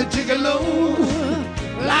just a gigolo.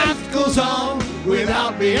 Life goes on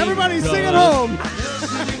without me. Everybody sing at home.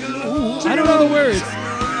 I don't know the words.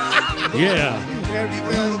 Yeah. You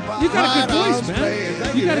got a good voice,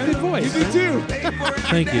 man. You got a good voice. You do too.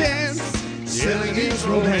 Thank you. Selling each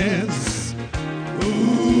romance.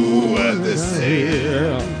 Ooh, what they say.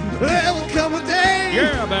 There will come a day.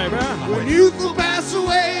 Yeah, baby. When youth will pass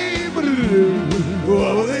away.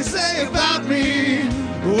 What will they say about me?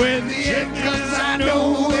 When the end comes, I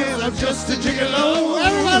know that I'm just a gigolo.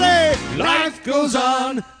 Everybody! Life goes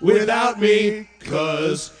on without me,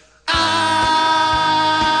 'cause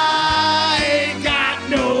I ain't got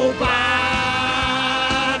nobody.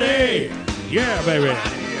 Yeah, baby.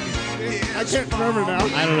 I can't remember now.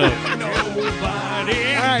 I don't know.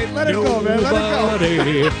 Nobody. All right, let it go, man. Let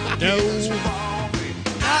it go.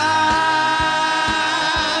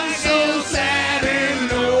 I'm so sad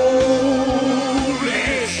and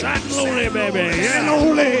lonely. Sad and lonely, baby. And Yeah.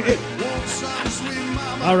 lonely.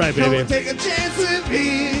 All right, Come baby. take a chance with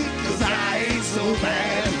me, 'cause I ain't so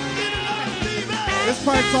bad. This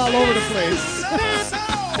part's all over the place.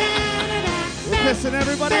 We're pissing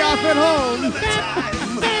everybody off at home.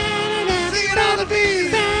 Sing it on the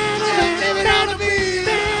beat. Sing it on the beat.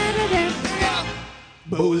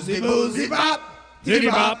 Boozy, boozy, bop. Diddy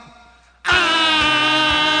bop. I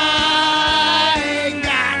ain't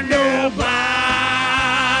got nobody.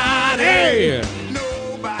 Hey.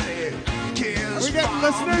 Nobody cares. We got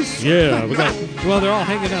listeners? Yeah, we got. Well, they're all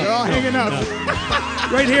hanging out. They're all hanging out.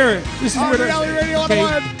 Right here. This is On where they're. Reality Radio Okay,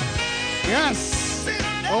 101. Yes.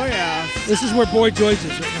 Oh, yeah. this is where Boy George is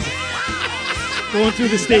right now. Going through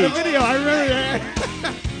the The stage. video, I remember that.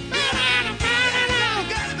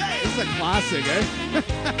 This is a classic, eh?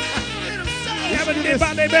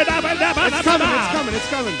 It's coming, it's coming, it's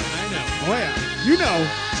coming. I know. Oh, yeah. You know.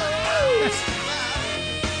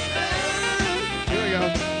 Here we go.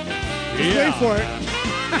 Just wait for it.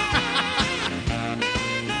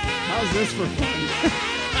 How's this for fun?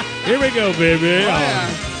 Here we go, baby. Oh, yeah.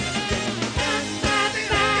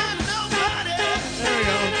 There we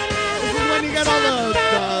go. This is when you get all the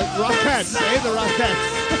Rockettes, eh? The Rockettes.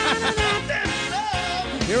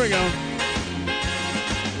 Here we go.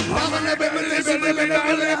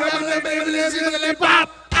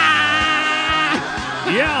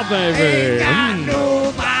 Yeah, baby.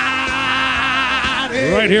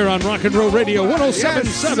 Right here on Rock and Roll Radio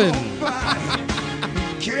 107.7.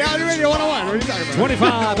 Reality Radio 101. What are you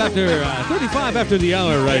talking about? 35 after the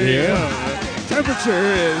hour right here.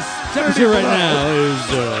 Temperature Temperature right now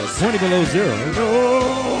is 20 below zero.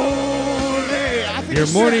 Your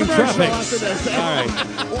morning traffic. All right.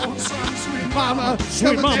 Mama,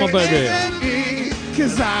 Sweet mama, baby.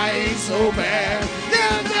 'Cause I ain't so bad.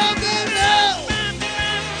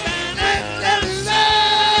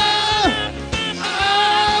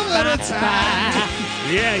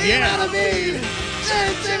 Yeah, yeah.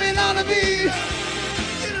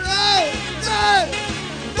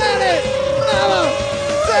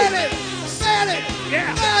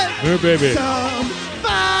 Yeah. Here, baby.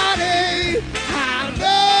 Somebody I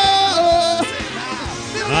know.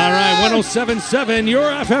 All right, 107.7, your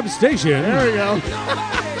FM station. There we go.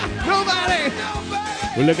 Nobody.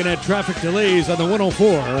 We're looking at traffic delays on the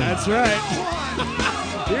 104. That's right.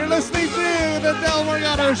 You're listening to the Del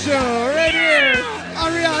Morgado Show right here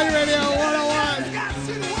on Reality Radio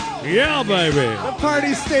 101, Yeah, baby. the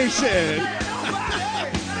party station.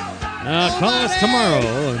 Call us tomorrow.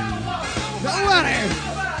 Nobody.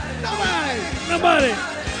 Nobody. Yeah,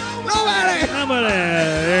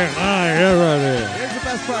 everybody. Here's the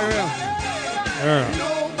best part, real. Yeah.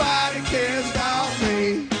 Nobody cares about me.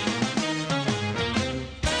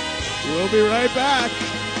 We'll be right back.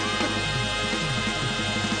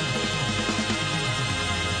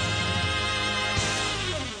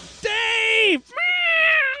 Dave!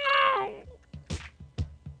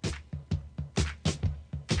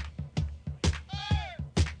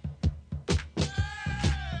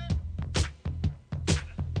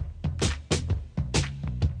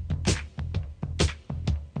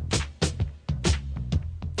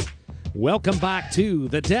 Welcome back to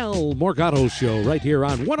the Del Morgado Show right here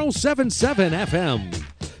on 107.7 FM.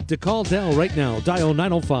 To call Del right now, dial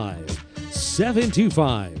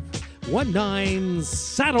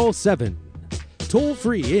 905-725-1907. Toll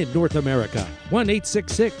free in North America,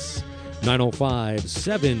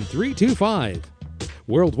 1-866-905-7325.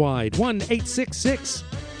 Worldwide,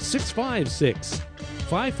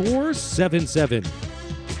 1-866-656-5477.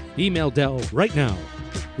 Email Del right now,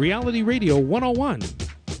 realityradio101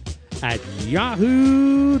 at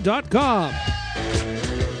yahoo.com.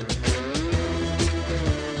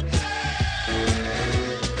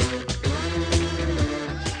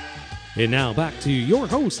 And now back to your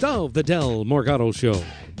host of the Del Morgado Show,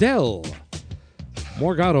 Del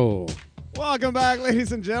Morgado. Welcome back,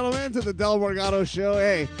 ladies and gentlemen, to the Del Morgado Show.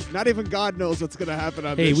 Hey, not even God knows what's going to happen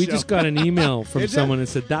on this show. Hey, we just got an email from someone that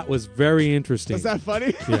said that was very interesting. Was that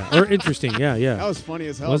funny? Yeah, or interesting, yeah. That was funny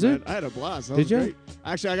as hell, Was man. it? I had a blast. That Did was you? great.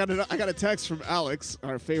 Actually, I got a text from Alex,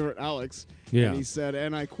 our favorite Alex. Yeah. And he said,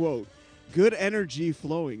 and I quote, "Good energy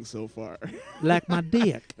flowing so far." Like my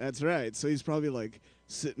dick. That's right. So he's probably like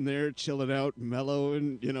sitting there, chilling out, mellow,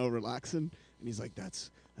 and relaxing. And he's like, "That's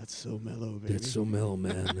so mellow, baby." That's so mellow,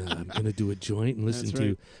 man. I'm going to do a joint and listen That's to right.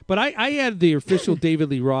 you. But I had the official David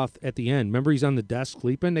Lee Roth at the end. Remember, he's on the desk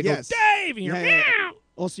sleeping? They Yes. go, Dave! And you're, Yeah, yeah, yeah. meow.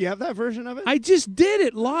 Oh, so you have that version of it? I just did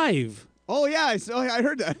it live. Oh, yeah. I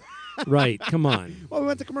heard that. Right, come on. Well, we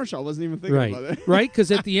went to commercial. I wasn't even thinking about Right, it. right? Because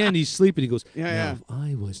at the end, he's sleeping. He goes, Yeah, now, yeah. if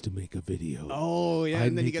I was to make a video, Oh, yeah. I'd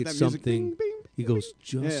And then you make get it that music. something. Bing, bing, He bing, goes, bing.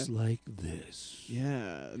 just like this.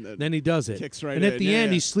 Yeah. And Then he does it. Kicks right and at in, the yeah,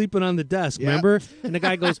 end, yeah. he's sleeping on the desk, Yeah. remember? And the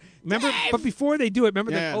guy goes, remember? But before they do it,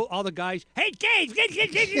 remember Yeah. all the guys, hey, Dave, hey, Dave,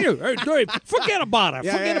 forget about it.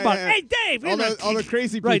 Yeah, forget yeah, about yeah. it. Hey, Dave. all the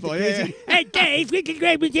crazy Right, people. the Yeah, crazy. Hey, Dave,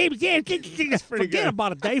 forget good.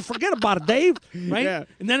 about it, Dave. Forget about it, Dave. Right? Yeah.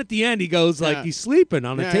 And then at the end, he goes like Yeah. he's sleeping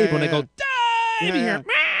on the Yeah, table, yeah, and they go, yeah. Dave, Yeah, and you're, yeah.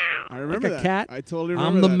 meow. I remember like a that. cat. I totally remember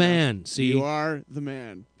I'm the that now. man. See? You are the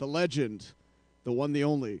man, the legend, the one, the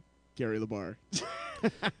only, Gary LeBar.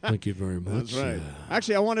 Thank you very much. That's right.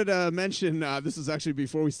 Actually, I wanted to mention, this is actually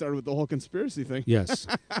before we started with the whole conspiracy thing. Yes.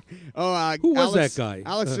 Who was that guy?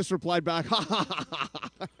 Alex just replied back.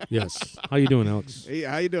 Yes. How you doing, Alex? Hey,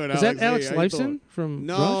 how you doing, Is Alex? that Alex Hey, how you Lifeson doing? from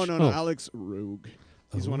No, Rush? no, Oh. Alex Rogue.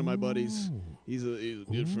 He's one of my buddies. He's a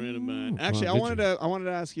good friend of mine. Ooh. Actually, Wow, I wanted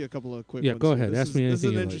to ask you a couple of quick Yeah, ones. go here. ahead. This Ask is, me This is anything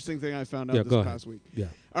an you like. interesting thing I found out Yeah, this go ahead. past week. Yeah.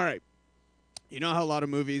 All right. You know how a lot of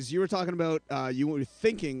movies, you were talking about, you were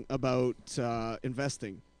thinking about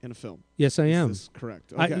investing in a film. Yes, I am. Is this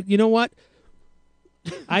correct? Okay. You know what?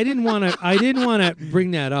 I didn't want to bring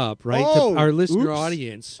that up, right, Oh, to our listener oops.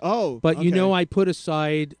 audience. Oh, But you okay. know, I put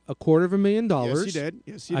aside $250,000. Yes, you did.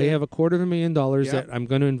 Yes, you I did. have $250,000 Yeah. that I'm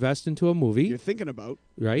going to invest into a movie, You're thinking about.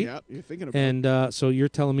 right? Yeah, you're thinking about. And so you're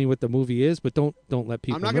telling me what the movie is, but don't let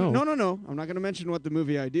people I'm not know. gonna. No. I'm not gonna mention what the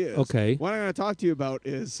movie idea is. Okay. What I'm gonna talk to you about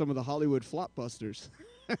is some of the Hollywood flopbusters.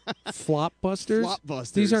 Flopbusters?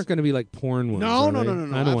 Flopbusters. These aren't going to be like porn ones. No. are they? I don't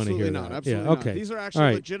want to Absolutely hear not. that. Absolutely yeah, not. okay. These are All actually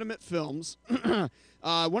right. legitimate films.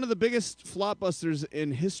 One of the biggest flopbusters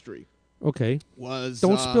in history Okay. was.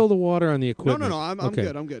 Don't spill the water on the equipment. No. I'm okay.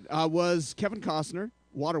 good. I'm good. Was Kevin Costner,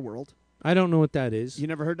 Waterworld. I don't know what that is. You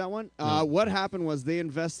never heard that one? No. What happened was they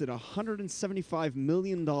invested $175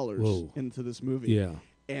 million Whoa. into this movie. Yeah.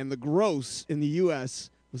 And the gross in the U.S.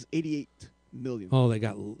 was $88 million. Oh, they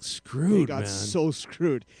got screwed, They got man. so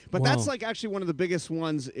screwed. But Wow. that's like actually one of the biggest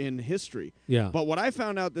ones in history. Yeah. But what I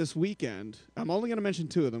found out this weekend, I'm only going to mention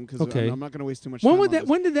two of them because Okay. I'm not going to waste too much When time would on that? this.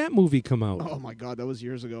 When did that movie come out? Oh my God, that was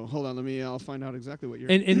years ago. Hold on, I'll find out exactly what year.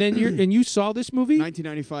 And then you saw this movie?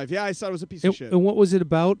 1995. Yeah, I thought it was a piece of shit. And what was it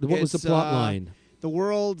about? What was the It's, plot line? The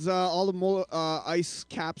world's all the ice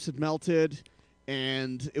caps had melted,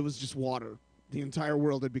 and it was just water. The entire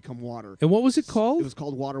world had become water. And what was it called? It was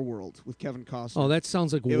called Waterworld with Kevin Costner. Oh, that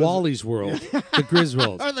sounds like It was- Wally's World. The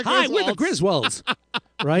Griswolds. Or the Hi, we're the Griswolds.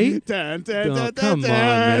 Right? Dun, dun, Oh, dun, come dun, on,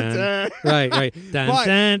 dun, man. dun. Right. Dun, But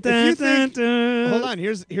dun, if dun, you think- dun, dun. Hold on.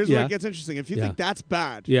 Here's where Yeah. it gets interesting. If you Yeah. think that's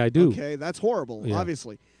bad, Yeah, I do. Okay, that's horrible. Yeah.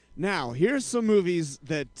 Obviously. Now here's some movies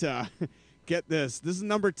that get this. This is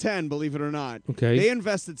number 10, believe it or not. Okay. They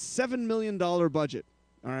invested $7 million budget.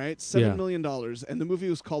 All right, $7 million dollars, and the movie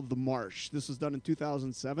was called The Marsh. This was done in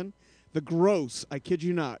 2007. The gross, I kid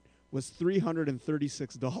you not, was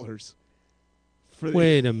 $336.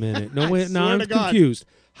 Wait a minute. No, wait. Now swear I'm to God. confused.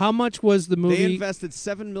 How much was the movie? They invested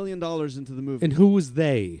 $7 million into the movie. And who was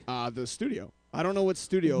they? The studio. I don't know what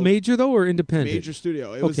studio. Major though, or independent? Major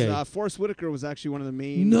studio. It Okay. was Forrest Whitaker was actually one of the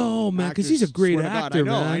main. No, man, because he's a actors. great Swear to God. actor, I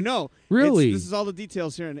know. man. I know. Really? This is all the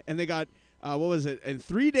details here, and they got what was it? In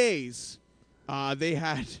 3 days, they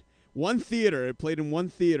had one theater. It played in one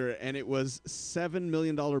theater, and it was $7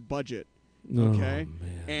 million budget. Okay, Oh,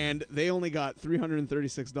 man. and they only got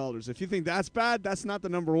 $336. If you think that's bad, that's not the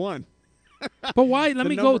number one. But why? Let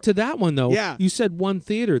me go to that one though. Yeah. You said one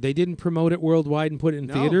theater. They didn't promote it worldwide and put it in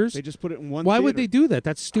No, theaters. they just put it in one. Why theater. would they do that?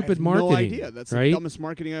 That's stupid marketing. No idea. That's right? the dumbest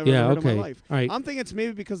marketing I've Yeah, ever heard okay. in my life. All right. I'm thinking it's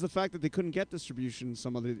maybe because of the fact that they couldn't get distribution in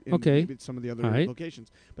some of the maybe some of the other All right. locations.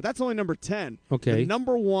 But that's only number 10. Okay. The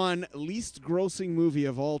number one least grossing movie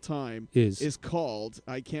of all time Is called,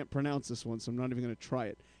 I can't pronounce this one, so I'm not even going to try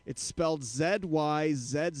it. It's spelled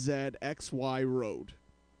ZYZZXY Road.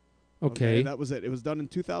 Okay. That was it. It was done in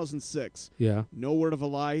 2006. Yeah. No word of a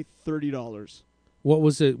lie, $30. What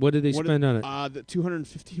was it? What did they spend on it? The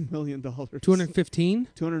 $250 million. 215?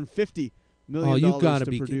 $250 million. Oh, you gotta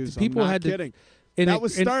to be produce. people I'm not had kidding. to. And That it-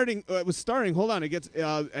 was and- starting. It was starring. Hold on, it gets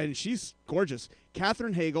and she's gorgeous.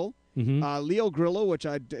 Katherine Hagel, Mhm. Leo Grillo, which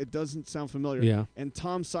it doesn't sound familiar. Yeah. And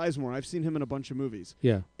Tom Sizemore. I've seen him in a bunch of movies.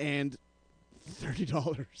 Yeah. And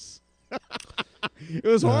 $30. It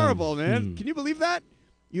was horrible, man. Can you believe that?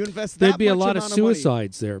 You invest that There'd be a much lot of amount money.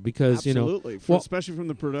 suicides there because Absolutely. well, Especially from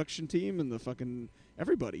the production team and the fucking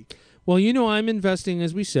everybody. well, I'm investing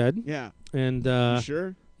as we said. Yeah. And You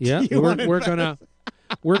sure? yeah, You wanna we're gonna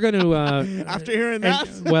After hearing that?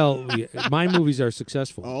 well, my movies are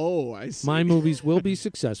successful. Oh, I see. My movies will be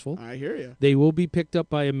successful. I hear you. They will be picked up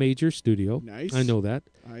by a major studio. Nice. I know that.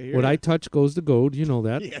 I hear What ya. I touch goes to gold. You know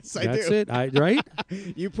that. Yes, I That's do. it. Right?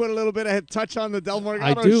 You put a little bit of touch on the Del I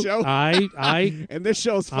Morgado do. show. I and this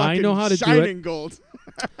show's fucking I know how to do shining it. gold.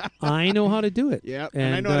 I know how to do it. Yeah,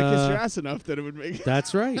 and I know how to kiss your ass enough that it would make.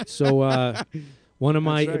 That's right. So one of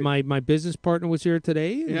That's right. my business partner was here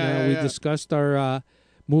today. And, Yeah, we yeah. discussed our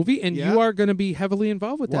movie, and Yeah. you are going to be heavily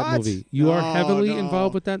involved with that What? movie. You are No, heavily no.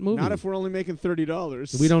 involved with that movie. Not if we're only making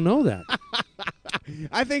 $30. We don't know that.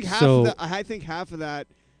 I think half. So- Half of that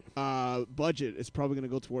budget is probably going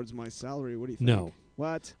to go towards my salary. What do you think? No.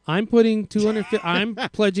 What? I'm putting 250. I'm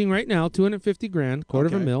pledging right now 250 grand, quarter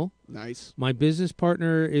of a Okay. mil. Nice. My business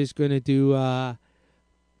partner is going to do.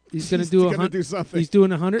 He's going to He's do gonna do something. He's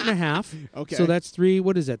doing 100 and a half. Okay. So that's three.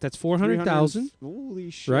 What is that? That's 400,000. Holy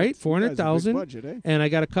shit! Right, You guys have a big 400,000. budget, eh? And I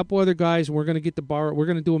got a couple other guys, and we're going to get the bar. We're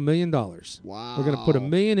going to do $1 million. Wow. We're going to put $1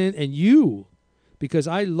 million in, and you, because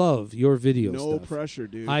I love your video No stuff. pressure,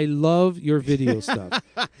 dude. I love your video stuff.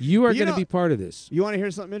 You are You going to know- be part of this. You want to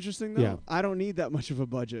hear something interesting though? Yeah. I don't need that much of a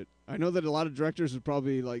budget. I know that a lot of directors would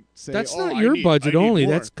probably like say, That's "Oh, not I your need- budget I need only.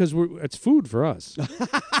 more." That's because it's food for us.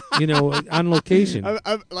 On location.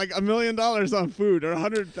 Like $1 million on food or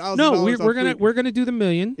 $100,000. No, we're on gonna food. we're gonna do the $1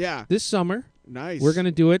 million. Yeah. This summer Nice. we're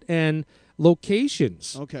gonna do it, and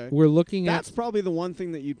locations. Okay. We're looking That's at. probably the one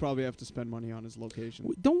thing that you'd probably have to spend money on is location.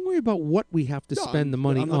 Don't worry about what we have to No, spend the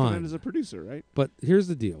money I'm looking at it on. as a producer, right? But here's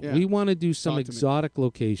the deal: Yeah. we want to do some Talk to me. exotic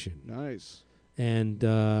location, Nice. and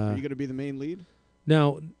Are you going to be the main lead?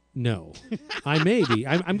 no, I may be.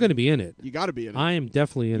 I'm going to be in it. You got to be in it. I am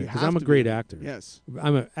definitely in You it because have I'm a to be great in it. actor. Yes.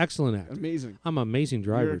 I'm an excellent actor. Amazing. I'm an amazing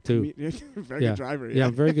driver You're a too. very Yeah. good driver. Yeah,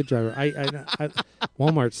 I'm a very good driver. I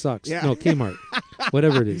Walmart sucks. Yeah. No, Kmart,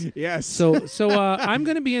 whatever it is. Yes. So I'm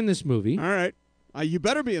going to be in this movie. All right. You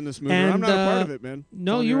better be in this movie. And, I'm not a part of it, man.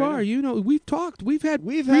 No, Telling you right are. now. You know, we've talked. We've had a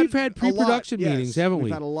pre-production lot, yes. meetings, haven't we?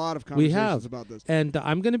 We've had a lot of We conversations have. about this. And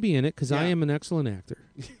I'm going to be in it because I Yeah. am an excellent actor.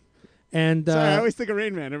 And Sorry, I always think of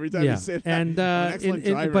Rain Man every time yeah, you say that. and I'm an excellent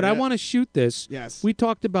driver, but I yeah. want to shoot this. Yes. We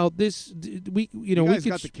talked about this. We you we guys could.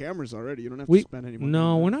 got the cameras already. You don't have we to spend any money.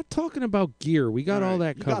 no, on we're that. not talking about gear. We got all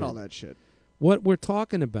that You covered. got all that shit. What we're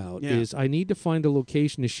talking about Yeah. is I need to find a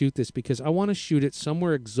location to shoot this because I want to shoot it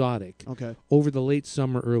somewhere exotic Okay. over the late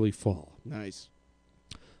summer, early fall. Nice.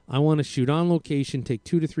 I want to shoot on location, take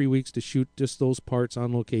 2 to 3 weeks to shoot just those parts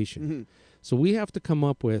on location. Mhm. So we have to come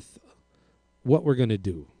up with what we're going to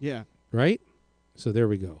do, Yeah. right? So there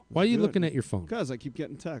we go. Why are you good. looking at your phone? Because I keep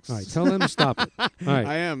getting texts. All right, tell them to stop it. All right.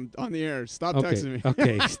 I am on the air. Stop Okay. texting me.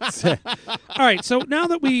 Okay. All right. So now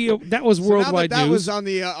that that was So worldwide now that news. was on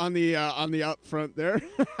the up front there.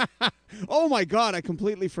 Oh my God! I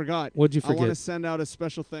completely forgot. What'd you I want forget? to send out a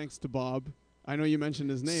special thanks to Bob. I know you mentioned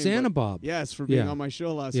his name. Santa Bob. Yes, for being on my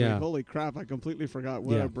show last week. Holy crap, I completely forgot.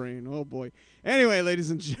 What a brain. Oh, boy. Anyway, ladies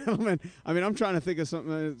and gentlemen, I mean, I'm trying to think of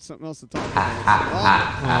something else to talk about.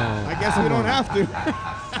 Well, I guess we don't have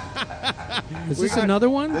to. Is this another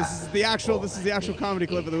one? This is the actual comedy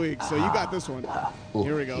clip of the week. So you got this one.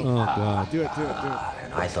 Here we go. Oh, God. Do it.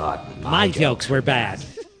 I thought My jokes were bad.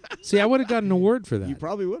 See, I would have gotten an award for that. You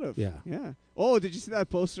probably would have. Yeah. Oh, did you see that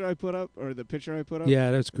poster I put up, or the picture I put up?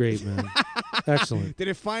 Yeah, that's great, man. Excellent. Did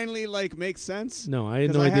it finally make sense? No, I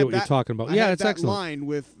had no idea what you're talking about. Yeah, it's that excellent. line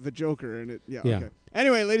with the Joker and it. Yeah. Yeah. Okay.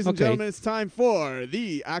 Anyway, ladies and gentlemen, it's time for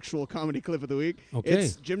the actual comedy clip of the week. Okay.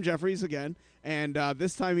 It's Jim Jeffries again, and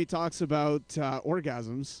this time he talks about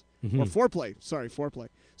orgasms or foreplay. Sorry, foreplay.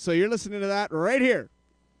 So you're listening to that right here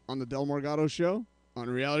on the Del Morgado Show on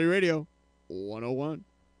Reality Radio 101.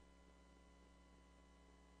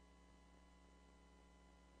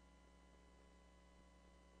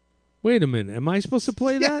 Wait a minute. Am I supposed to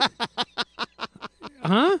play that?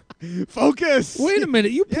 Huh? Focus. Wait a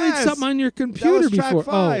minute. You played something on your computer that was track before.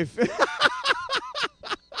 5.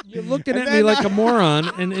 You're looking at me like a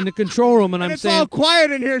moron in the control room, and I'm it's saying, all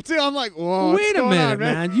quiet in here too. I'm like, whoa. wait a minute,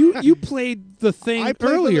 man. You played the thing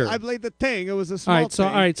earlier. I played the thing. It was a small thing.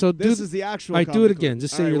 All right. So this is the actual. All right, do it again.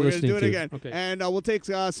 Just say you're listening to it. to. Again. Okay. And we'll take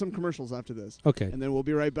some commercials after this. Okay. And then we'll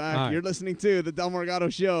be right back. Right. You're listening to the Del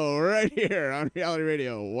Morgado Show right here on Reality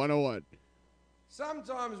Radio 101.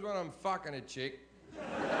 Sometimes when I'm fucking a chick,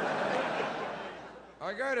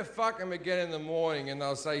 I go to fuck them again in the morning and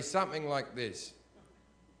they'll say something like this.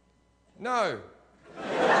 No.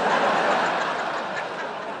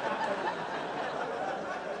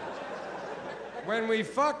 When we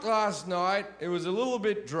fucked last night, it was a little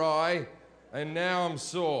bit dry and now I'm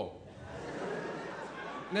sore.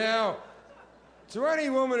 Now, to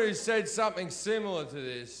any woman who said something similar to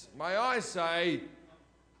this, may I say,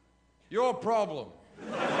 your problem.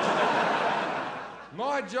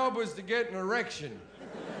 My job was to get an erection.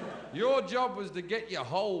 Your job was to get your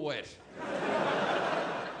hole wet.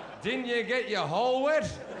 Didn't you get your hole wet?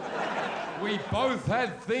 We both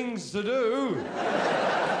had things to do.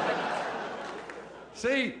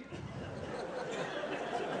 See,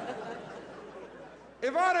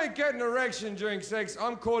 if I don't get an erection during sex,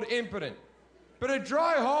 I'm called impotent. But a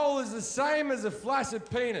dry hole is the same as a flaccid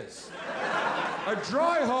penis. A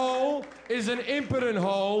dry hole is an impotent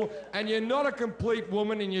hole, and you're not a complete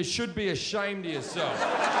woman, and you should be ashamed of yourself.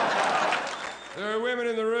 There are women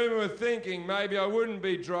in the room who are thinking, maybe I wouldn't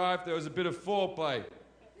be dry if there was a bit of foreplay.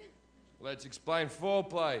 Let's explain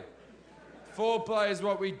foreplay. Foreplay is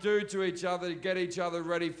what we do to each other to get each other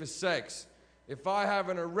ready for sex. If I have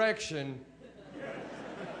an erection,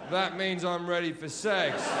 that means I'm ready for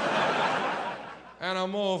sex. And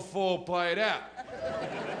I'm all foreplayed out.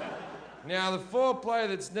 Now, the foreplay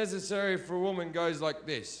that's necessary for a woman goes like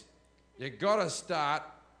this. You gotta start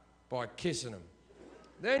by kissing them.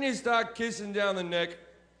 Then you start kissing down the neck.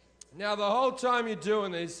 Now, the whole time you're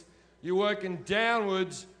doing this, you're working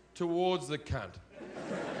downwards towards the cunt.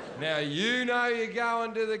 Now, you know you're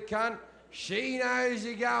going to the cunt. She knows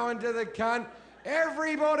you're going to the cunt.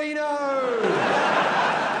 Everybody knows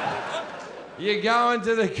you're going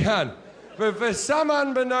to the cunt. But for some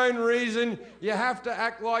unbeknown reason, you have to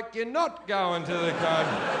act like you're not going to the cunt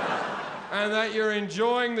and that you're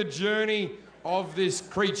enjoying the journey of this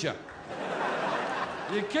creature.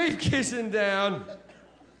 You keep kissing down.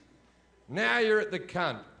 Now you're at the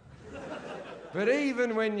cunt. But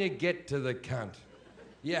even when you get to the cunt,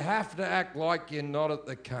 you have to act like you're not at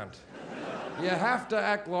the cunt. You have to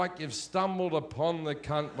act like you've stumbled upon the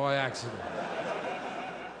cunt by accident.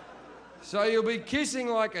 So you'll be kissing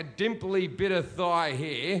like a dimply bit of thigh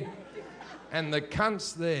here, and the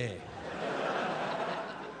cunt's there.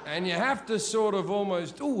 And you have to sort of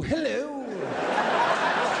almost, oh, hello.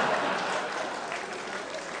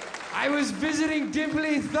 I was visiting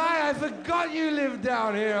Dimply Thigh. I forgot you lived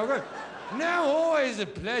down here. No, always a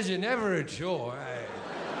pleasure, never a chore.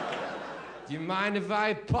 Do you mind if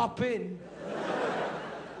I pop in?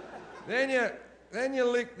 Then you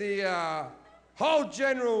lick the whole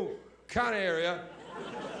general cunt area.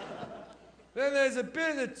 Then there's a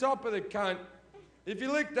bit at the top of the cunt. If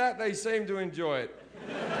you lick that, they seem to enjoy it.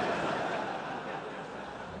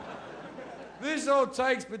 This all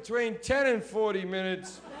takes between 10 and 40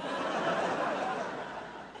 minutes.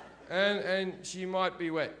 And she might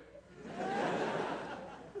be wet.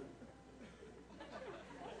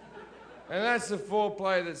 And that's the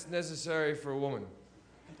foreplay that's necessary for a woman.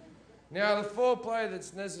 Now, the foreplay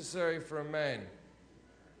that's necessary for a man.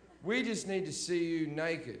 We just need to see you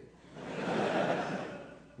naked.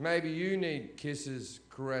 Maybe you need kisses,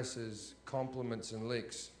 caresses, compliments, and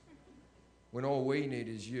licks. when all we need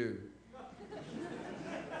is you.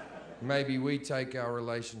 Maybe we take our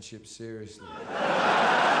relationship seriously.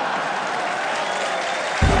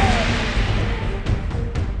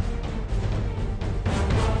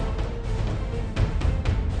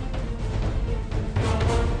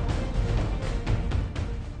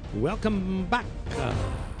 Welcome back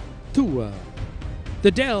to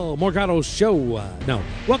the Del Morgado Show.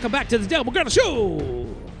 Welcome back to the Del Morgado Show.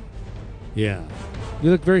 Yeah,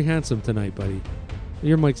 you look very handsome tonight, buddy.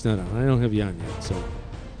 Your mic's not on. I don't have you on yet. So,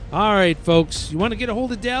 all right, folks, you want to get a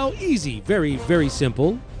hold of Del? Easy, very, very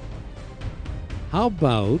simple. How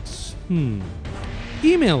about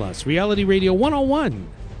email us realityradio101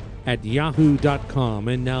 at yahoo.com.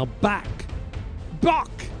 And now back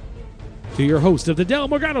to your host of the Del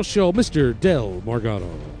Morgado Show, Mr. Del Morgado.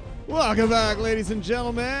 Welcome back, ladies and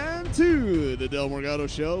gentlemen, to the Del Morgado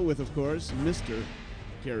Show with, of course, Mr.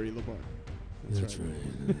 Gary LeBar. That's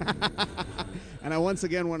right. And I once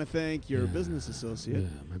again want to thank your business associate. Yeah,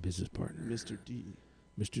 my business partner. Mr. D.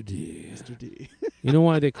 Mr. D. Mr. D. You know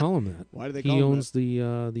why they call him that? Why do they call him He owns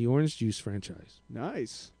the orange juice franchise.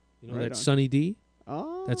 Nice. You know Right that on. Sunny D?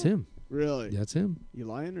 Oh. That's him. Really? That's him. You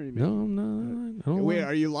lying or you No, making I'm not. I don't Wait, lie.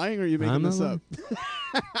 are you lying or are you making I'm not this up?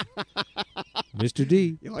 Mr.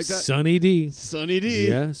 D. You like that? Sunny D. Sunny D.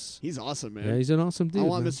 Yes. He's awesome, man. Yeah, he's an awesome dude. I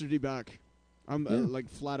want man. Mr. D back. I'm like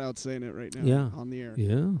flat out saying it right now Yeah. on the air.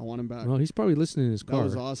 Yeah. I want him back. Well, he's probably listening in his That car.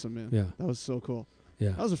 was awesome, man. Yeah. That was so cool. Yeah.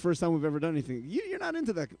 That was the first time we've ever done anything. You're not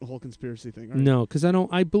into that whole conspiracy thing, right? No, because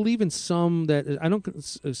I believe in some that I don't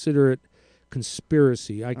consider it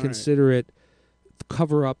conspiracy. I consider it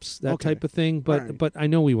cover-ups, that Okay. type of thing. But right. but I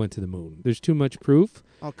know we went to the moon. There's too much proof.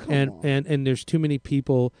 Oh, come and, on. and there's too many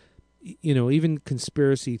people, you know, even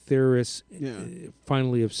conspiracy theorists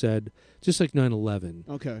finally have said, just like 9/11.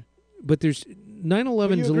 Okay. But there's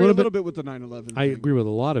 9/11 You is agree a little bit with the 9/11 I thing. agree with a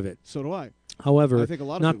lot of it. So do I. However, I think a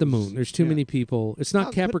lot of not it the was- moon. There's too yeah. many people. It's not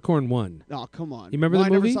but- Capricorn 1. Oh, come on. You remember Well,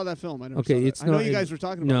 the movie? I never saw that film. I never Okay, saw that. it's I not. know you guys were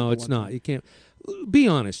talking about it. No, the it's one not. time. You can't. Be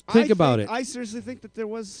honest. Think about it. I seriously think that there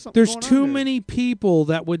was something There's going on too there. many people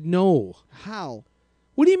that would know. How?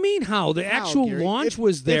 What do you mean how? The How, actual Gary? launch If-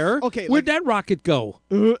 was there. okay, Where'd like- that rocket go?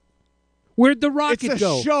 Where'd the rocket It's a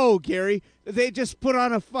go? show, Gary. They just put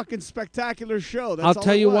on a fucking spectacular show. That's I'll all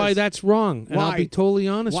tell it you was. why that's wrong. And I'll Why? be totally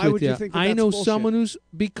honest Why with would you think that I that's know bullshit? someone who's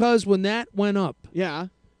because when that went up, Yeah.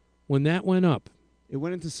 it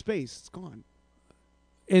went into space. It's gone.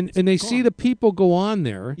 and they see gone. the people go on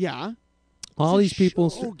there. Yeah. All It's a these people.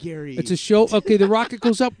 show, Gary. It's a show. Okay, the rocket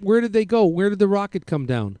goes up. Where did they go? Where did the rocket come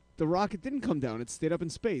down? The rocket didn't come down. It stayed up in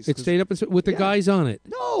space. It 'cause- stayed up with the Yeah. guys on it.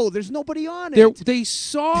 No, there's nobody on it. They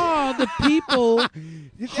saw the people.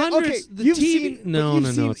 Hundreds. Okay, the you've TV. seen, No, you've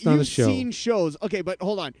no, seen, no. It's not a you've show. seen shows. Okay, but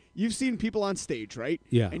hold on. You've seen people on stage, right?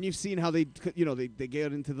 Yeah. And you've seen how they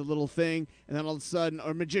get into the little thing, and then all of a sudden,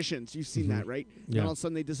 or magicians. You've seen that, right? And Yeah. all of a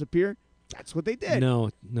sudden they disappear. That's what they did. No.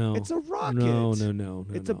 It's a rocket. No.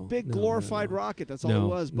 It's a big glorified rocket. That's all No, it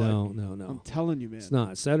was. But no. I'm telling you, man. It's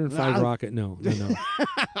not Saturn V Ah. rocket. No.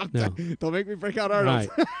 No. Don't make me break out All Arnold.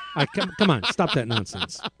 right. Come on. Stop that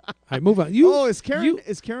nonsense. All right, move on. You. Oh, is Karen you-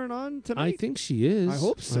 is Karen on tonight? I think she is. I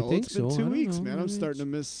hope so. I think It's been so. 2 I don't weeks, know. man. I'm starting to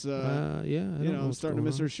miss. Yeah. I You don't know, know I'm what's starting to going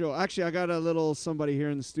miss on. her show. Actually, I got a little somebody here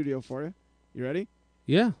in the studio for you. You ready?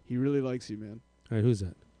 Yeah. He really likes you, man. All right. Who's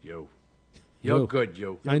that? Yo. Yo. You're good,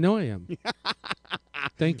 yo. I know I am.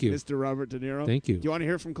 Thank you. Mr. Robert De Niro. Thank you. Do you want to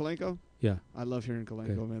hear from Kalenko? Yeah. I love hearing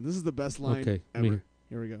Kalenko, Okay. man. This is the best line Okay. let me ever. hear.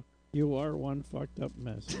 Here we go. You are one fucked up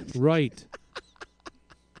mess. Right.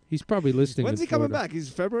 He's probably listening. When's in he coming Florida. back?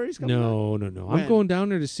 February? He's coming No. back? I'm When? going down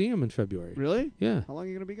there to see him in February. Really? Yeah. How long are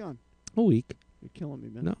you going to be gone? A week. You're killing me,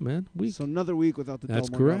 man. No, man. Week. So another week without the That's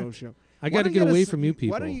Del Morgado correct. show. I Why got to don't get you away a s- from you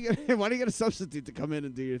people. Why don't you get a substitute to come in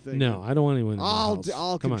and do your thing? No, man? I don't want anyone in my I'll house. d-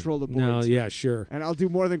 I'll Come on. control the No, boards. yeah, sure. And I'll do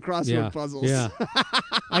more than crossword Yeah, puzzles. yeah.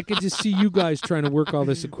 I could just see you guys trying to work all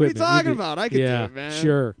this What are you equipment. talking You'd be- about? I can yeah, do it, man.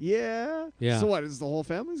 sure. Yeah. Yeah. So what? Is the whole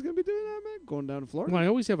family's gonna be doing that, man? Going down to Florida? Well, I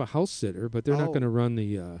always have a house sitter, but they're not Oh. going to run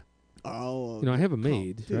the. Oh. You know, I have a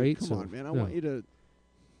maid, dude, right? Come So, on, man. I no. want you to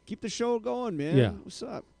keep the show going, man. Yeah. What's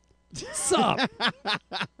up? What's up?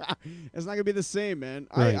 It's not gonna be the same, man.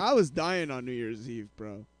 Right. I was dying on New Year's Eve,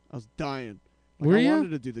 bro. I was dying. Like, Were I ya?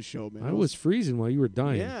 wanted to do the show, man. I was freezing while you were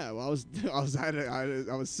dying. Yeah, well,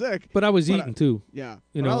 I was sick. But I was But eating too. Yeah,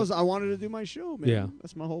 You but know. I wanted to do my show, man. Yeah.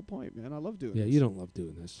 That's my whole point, man. I love doing Yeah, this. you don't love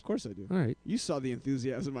doing this. Of course I do. All right. You saw the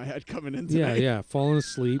enthusiasm I had coming in Yeah, tonight. yeah. Falling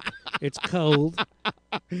asleep. It's cold.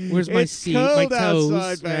 Where's my It's seat? cold My toes.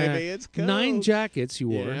 outside, baby. It's cold. 9 jackets you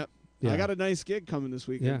wore. Yep. Yeah. I got a nice gig coming this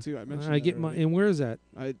weekend Yeah. too. I mentioned. I that get my. already. And where is that?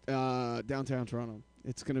 Downtown Toronto.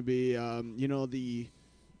 It's gonna be, you know, the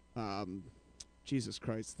Jesus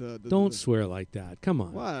Christ. Don't swear like that. Come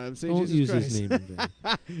on. What? I'm saying Don't Jesus use Christ. his name in vain.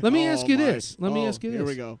 Let me ask you this. Here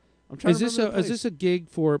we go. I'm trying to remember the is this a gig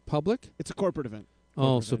for public? It's a corporate event.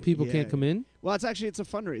 So people can't come in? Well, it's a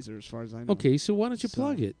fundraiser as far as I know. Okay, so why don't you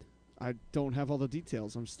plug it? I don't have all the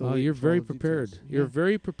details. I'm still. Oh, you're very prepared. You're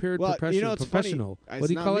very prepared. Well, professional. it's professional. Funny. What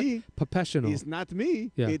do you call me. it? Professional. It's not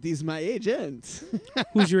me. Yeah. It is my agent.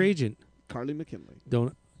 Who's your agent? Carly McKinley.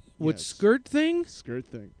 What skirt thing? Skirt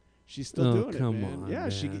thing. She's still doing it, come man. on, Yeah,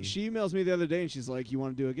 man. she emails me the other day and she's like, "You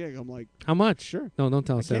want to do a gig?" I'm like, "How much?" Sure. No, don't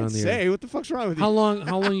tell us that on the air. What the fuck's wrong with you? How long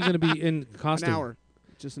are you going to be in costume? An hour.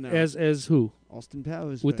 Just an hour. As who? Austin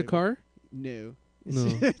Powers. With the baby. car? No.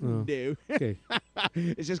 No. No. Okay.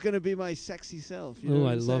 It's just going to be my sexy self.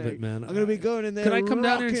 I love it, man. I'm going to be going in there. Can I come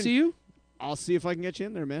down there and see you? I'll see if I can get you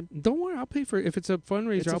in there, man. Don't worry. I'll pay for it. If it's a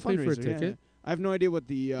fundraiser, I'll pay for a ticket. Yeah. I have no idea what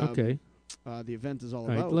the okay. The event is all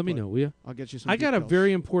right, about. let me know, will you? I'll get you some I got a details.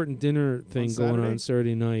 very important dinner thing going on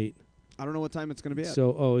Saturday night. I don't know what time it's going to be at.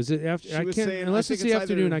 So, is it after? I can't, unless it's the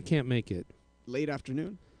afternoon, I can't make it. Late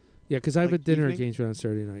afternoon? Yeah, because I have a dinner evening? engagement on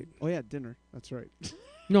Saturday night. Oh, yeah, dinner. That's right.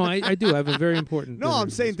 No, I do. I have a very important No, dinner. I'm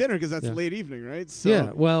saying dinner because that's late evening, right? So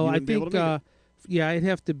yeah, well, I wouldn't be able think, to make it. I'd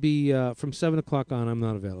have to be from 7 o'clock on. I'm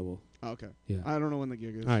not available. Oh, okay. Yeah. I don't know when the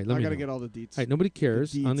gig is. All right, let me I got to know. get all the deets. All right, nobody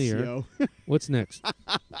cares on the air. What's next?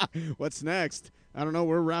 What's next? I don't know.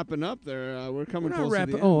 We're wrapping up there. We're coming We're not close to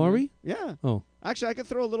wrapping. the end. Oh, are we? Yeah. Oh. Actually, I could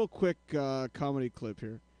throw a little quick comedy clip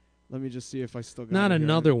here. Let me just see if I still got Not it here.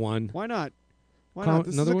 another one. Why not? Why not?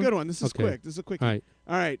 This is a good one. This is quick. This is a quick. All right.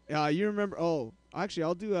 All right. You remember? Oh, actually,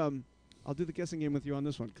 I'll do the guessing game with you on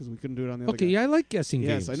this one because we couldn't do it on the other. Okay, guy. yeah, I like guessing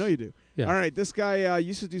games. Yes, I know you do. Yeah. All right, this guy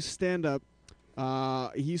used to do stand-up.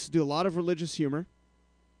 He used to do a lot of religious humor.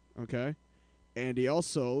 Okay, and he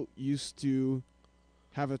also used to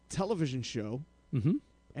have a television show. Mm-hmm.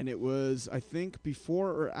 And it was, I think, before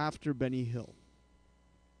or after Benny Hill.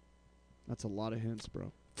 That's a lot of hints,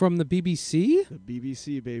 bro. From the BBC? The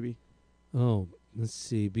BBC, baby. Oh, let's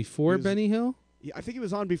see. Before Benny Hill? Yeah, I think he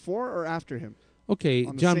was on before or after him. Okay,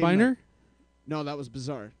 On the John same Biner? night. No, that was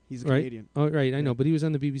Bizarre. He's a right. Canadian. Oh, right, I know, but he was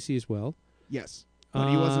on the BBC as well. Yes. But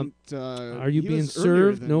he wasn't. Are you he being was earlier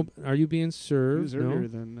served? than- Nope. Are you being served? He was earlier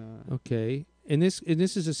than. Okay. And this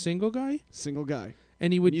is a single guy? Single guy.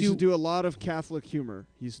 And he would He used to do a lot of Catholic humor.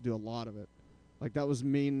 He used to do a lot of it. Like, that was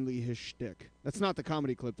mainly his shtick. That's not the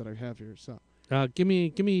comedy clip that I have here. So, give me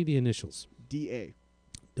the initials. D.A.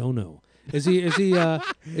 Don't know. Is he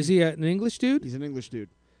an English dude? He's an English dude.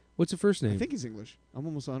 What's the first name? I think he's English. I'm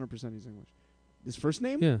almost 100% he's English. His first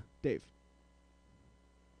name? Yeah. Dave.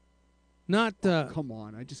 Not come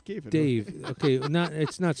on, I just gave it. Dave. Okay,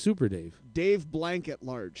 it's not Super Dave. Dave Blank at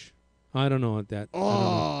Large. I don't know what that.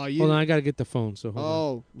 Oh, hold on, I got to get the phone. So hold on.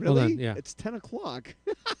 Oh, really? Hold on, yeah. It's 10 o'clock.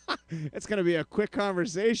 It's going to be a quick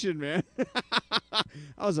conversation, man.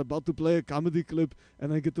 I was about to play a comedy clip,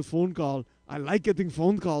 and I get the phone call. I like getting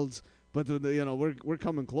phone calls, but we're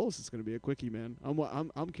coming close. It's going to be a quickie, man.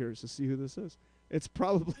 I'm curious to see who this is. It's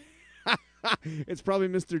probably it's probably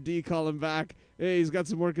Mr. Dee calling back. Hey, he's got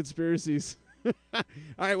some more conspiracies. All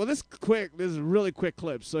right, well, this is a really quick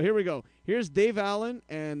clip. So here we go. Here's Dave Allen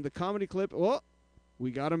and the comedy clip. Oh,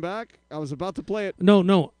 we got him back. I was about to play it.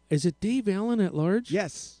 No. Is it Dave Allen at Large?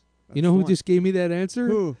 Yes. You know who just gave me that answer?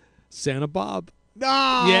 Who? Santa Bob. No.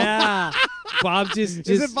 Yeah. Bob just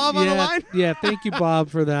Is it Bob on the line? Yeah, thank you, Bob,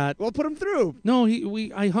 for that. Well, put him through. No,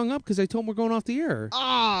 I hung up because I told him we're going off the air.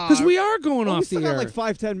 Ah. Because we are going off we still the air. got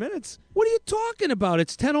like 5-10 minutes. What are you talking about?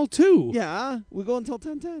 It's 10:02. Yeah, we go until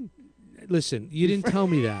 10:10. Listen, you didn't tell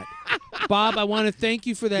me that. Bob, I want to thank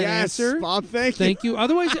you for that answer. Bob, thank you. Thank you.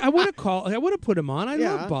 Otherwise, I would have put him on. I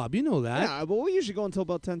love Bob. You know that. Yeah, but we usually go until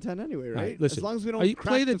about 10:10 anyway, right? All right, listen, as long as we don't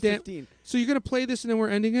crack the 15. So you're going to play this and then we're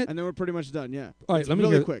ending it? And then we're pretty much done, yeah. All right, it's let me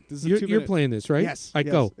really hear quick. This is you're, 2 you're minutes. playing this, right? Yes. All right,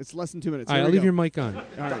 yes. go. It's less than 2 minutes. All right, I'll leave your mic on. All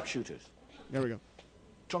right. Duck shooters. There we go.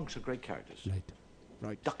 Drunks are great characters.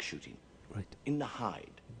 Right. Duck shooting. Right. In the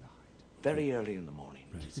hide. Very early in the morning.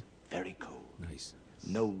 Right. Very cold. Nice.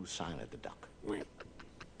 No sign of the duck.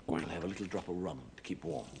 I'll have a little drop of rum to keep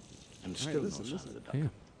warm. And still no sign of the duck. Yeah.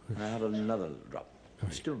 I have another drop.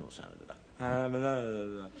 Right. Still no sign of the duck. I have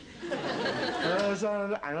another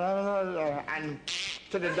drop. And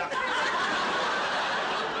to the duck. Now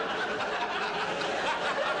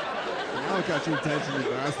I got your attention, you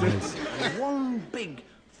bastards. One big,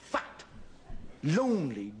 fat,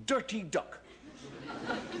 lonely, dirty duck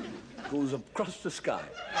goes across the sky.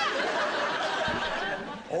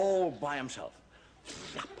 All by himself.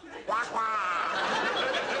 Flap. Quack, quack.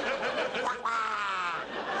 Quack, quack.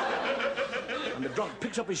 And the dog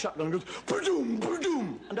picks up his shotgun and goes, ba-doom,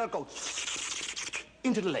 ba-doom. And they'll go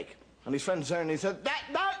into the lake. And his friend's there and he said, that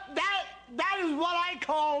is what I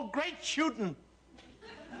call great shooting.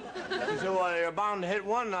 You say, well, you're bound to hit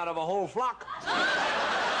one out of a whole flock.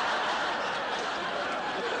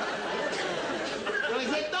 I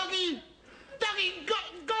said, Ducky,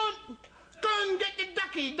 go and get the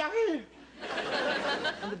ducky, Ducky.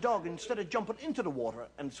 And the dog, instead of jumping into the water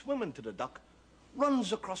and swimming to the duck,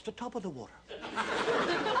 runs across the top of the water.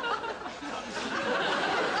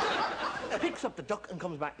 Picks up the duck and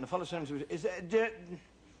comes back, and the fellow says,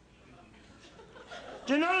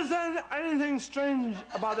 do you notice anything strange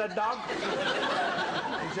about that dog?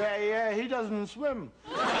 He said, yeah, he doesn't swim.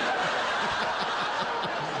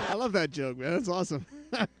 I love that joke, man. That's awesome.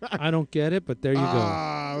 I don't get it, but there you go.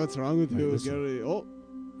 Ah, what's wrong with you? Listen. Oh,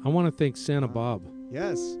 I want to thank Santa Bob.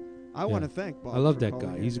 yes. I want to thank Bob. I love for that calling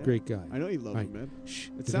guy. in, He's a yeah. great guy. I know you love Right. him, man. Shh.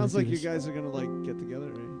 It We're sounds gonna like do you this. guys are gonna like get together,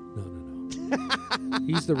 right? No.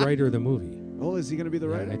 He's the writer of the movie. Oh, is he gonna be the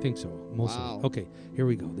writer? Yeah, I think so. Mostly. Wow. Okay, here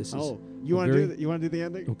we go. This is. Oh, you want to do you want to do the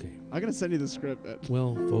ending? Okay. I'm gonna send you the script.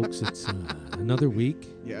 Well, folks, it's another week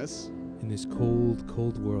Yes. in this cold,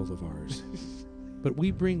 cold world of ours. But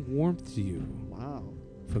we bring warmth to you Wow.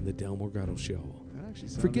 from the Del Morgado Show. That actually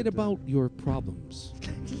sounded, Forget about your problems,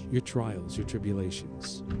 your trials, your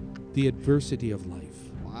tribulations, the adversity of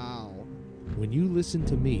life. Wow. When you listen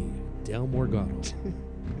to me, Del Morgado,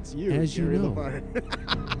 It's you, as you Gary know, Lamar.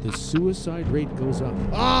 the suicide rate goes up.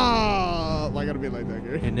 Oh, I gotta be like that,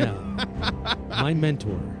 Gary. And now, my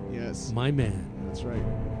mentor, Yes. my man, That's right.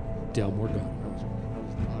 Del Morgado. That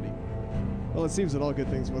was naughty. Well, it seems that all good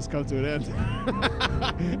things must come to an end.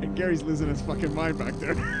 And Gary's losing his fucking mind back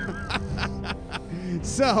there.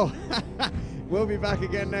 So, we'll be back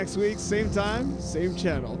again next week. Same time, same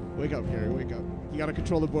channel. Wake up, Gary. Wake up. You got to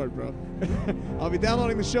control the board, bro. I'll be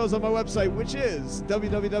downloading the shows on my website, which is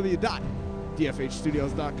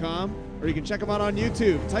www.dfhstudios.com. Or you can check them out on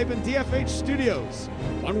YouTube. Type in DFH Studios,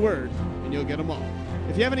 one word, and you'll get them all.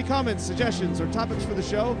 If you have any comments, suggestions, or topics for the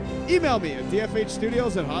show, email me at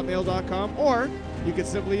dfhstudios@hotmail.com, or you can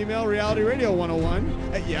simply email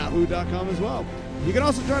realityradio101@yahoo.com as well. You can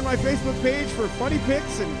also join my Facebook page for funny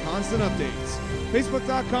pics and constant updates.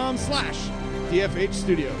 Facebook.com/DFH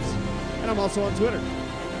Studios. And I'm also on Twitter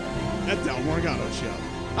at Del Morgado Show.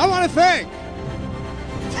 I want to thank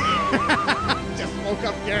just woke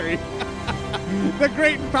up Gary. The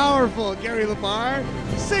great and powerful Gary Lamar.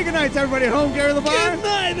 Say goodnight to everybody at home, Gary Lamar. Good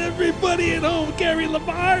night, everybody at home, Gary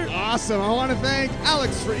Lamar. Awesome. I want to thank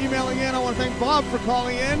Alex for emailing in. I want to thank Bob for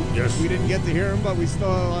calling in. Yes. We didn't get to hear him, but we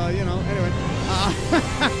still, anyway.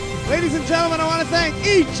 Ladies and gentlemen, I want to thank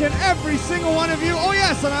each and every single one of you. Oh,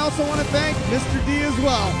 yes, and I also want to thank Mr. D as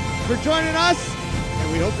well for joining us,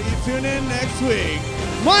 and we hope that you tune in next week.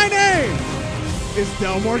 My name is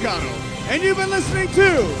Del Morgado, and you've been listening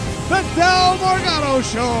to The Del Morgado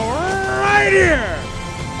Show right here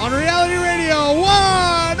on Reality Radio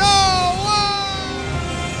 101.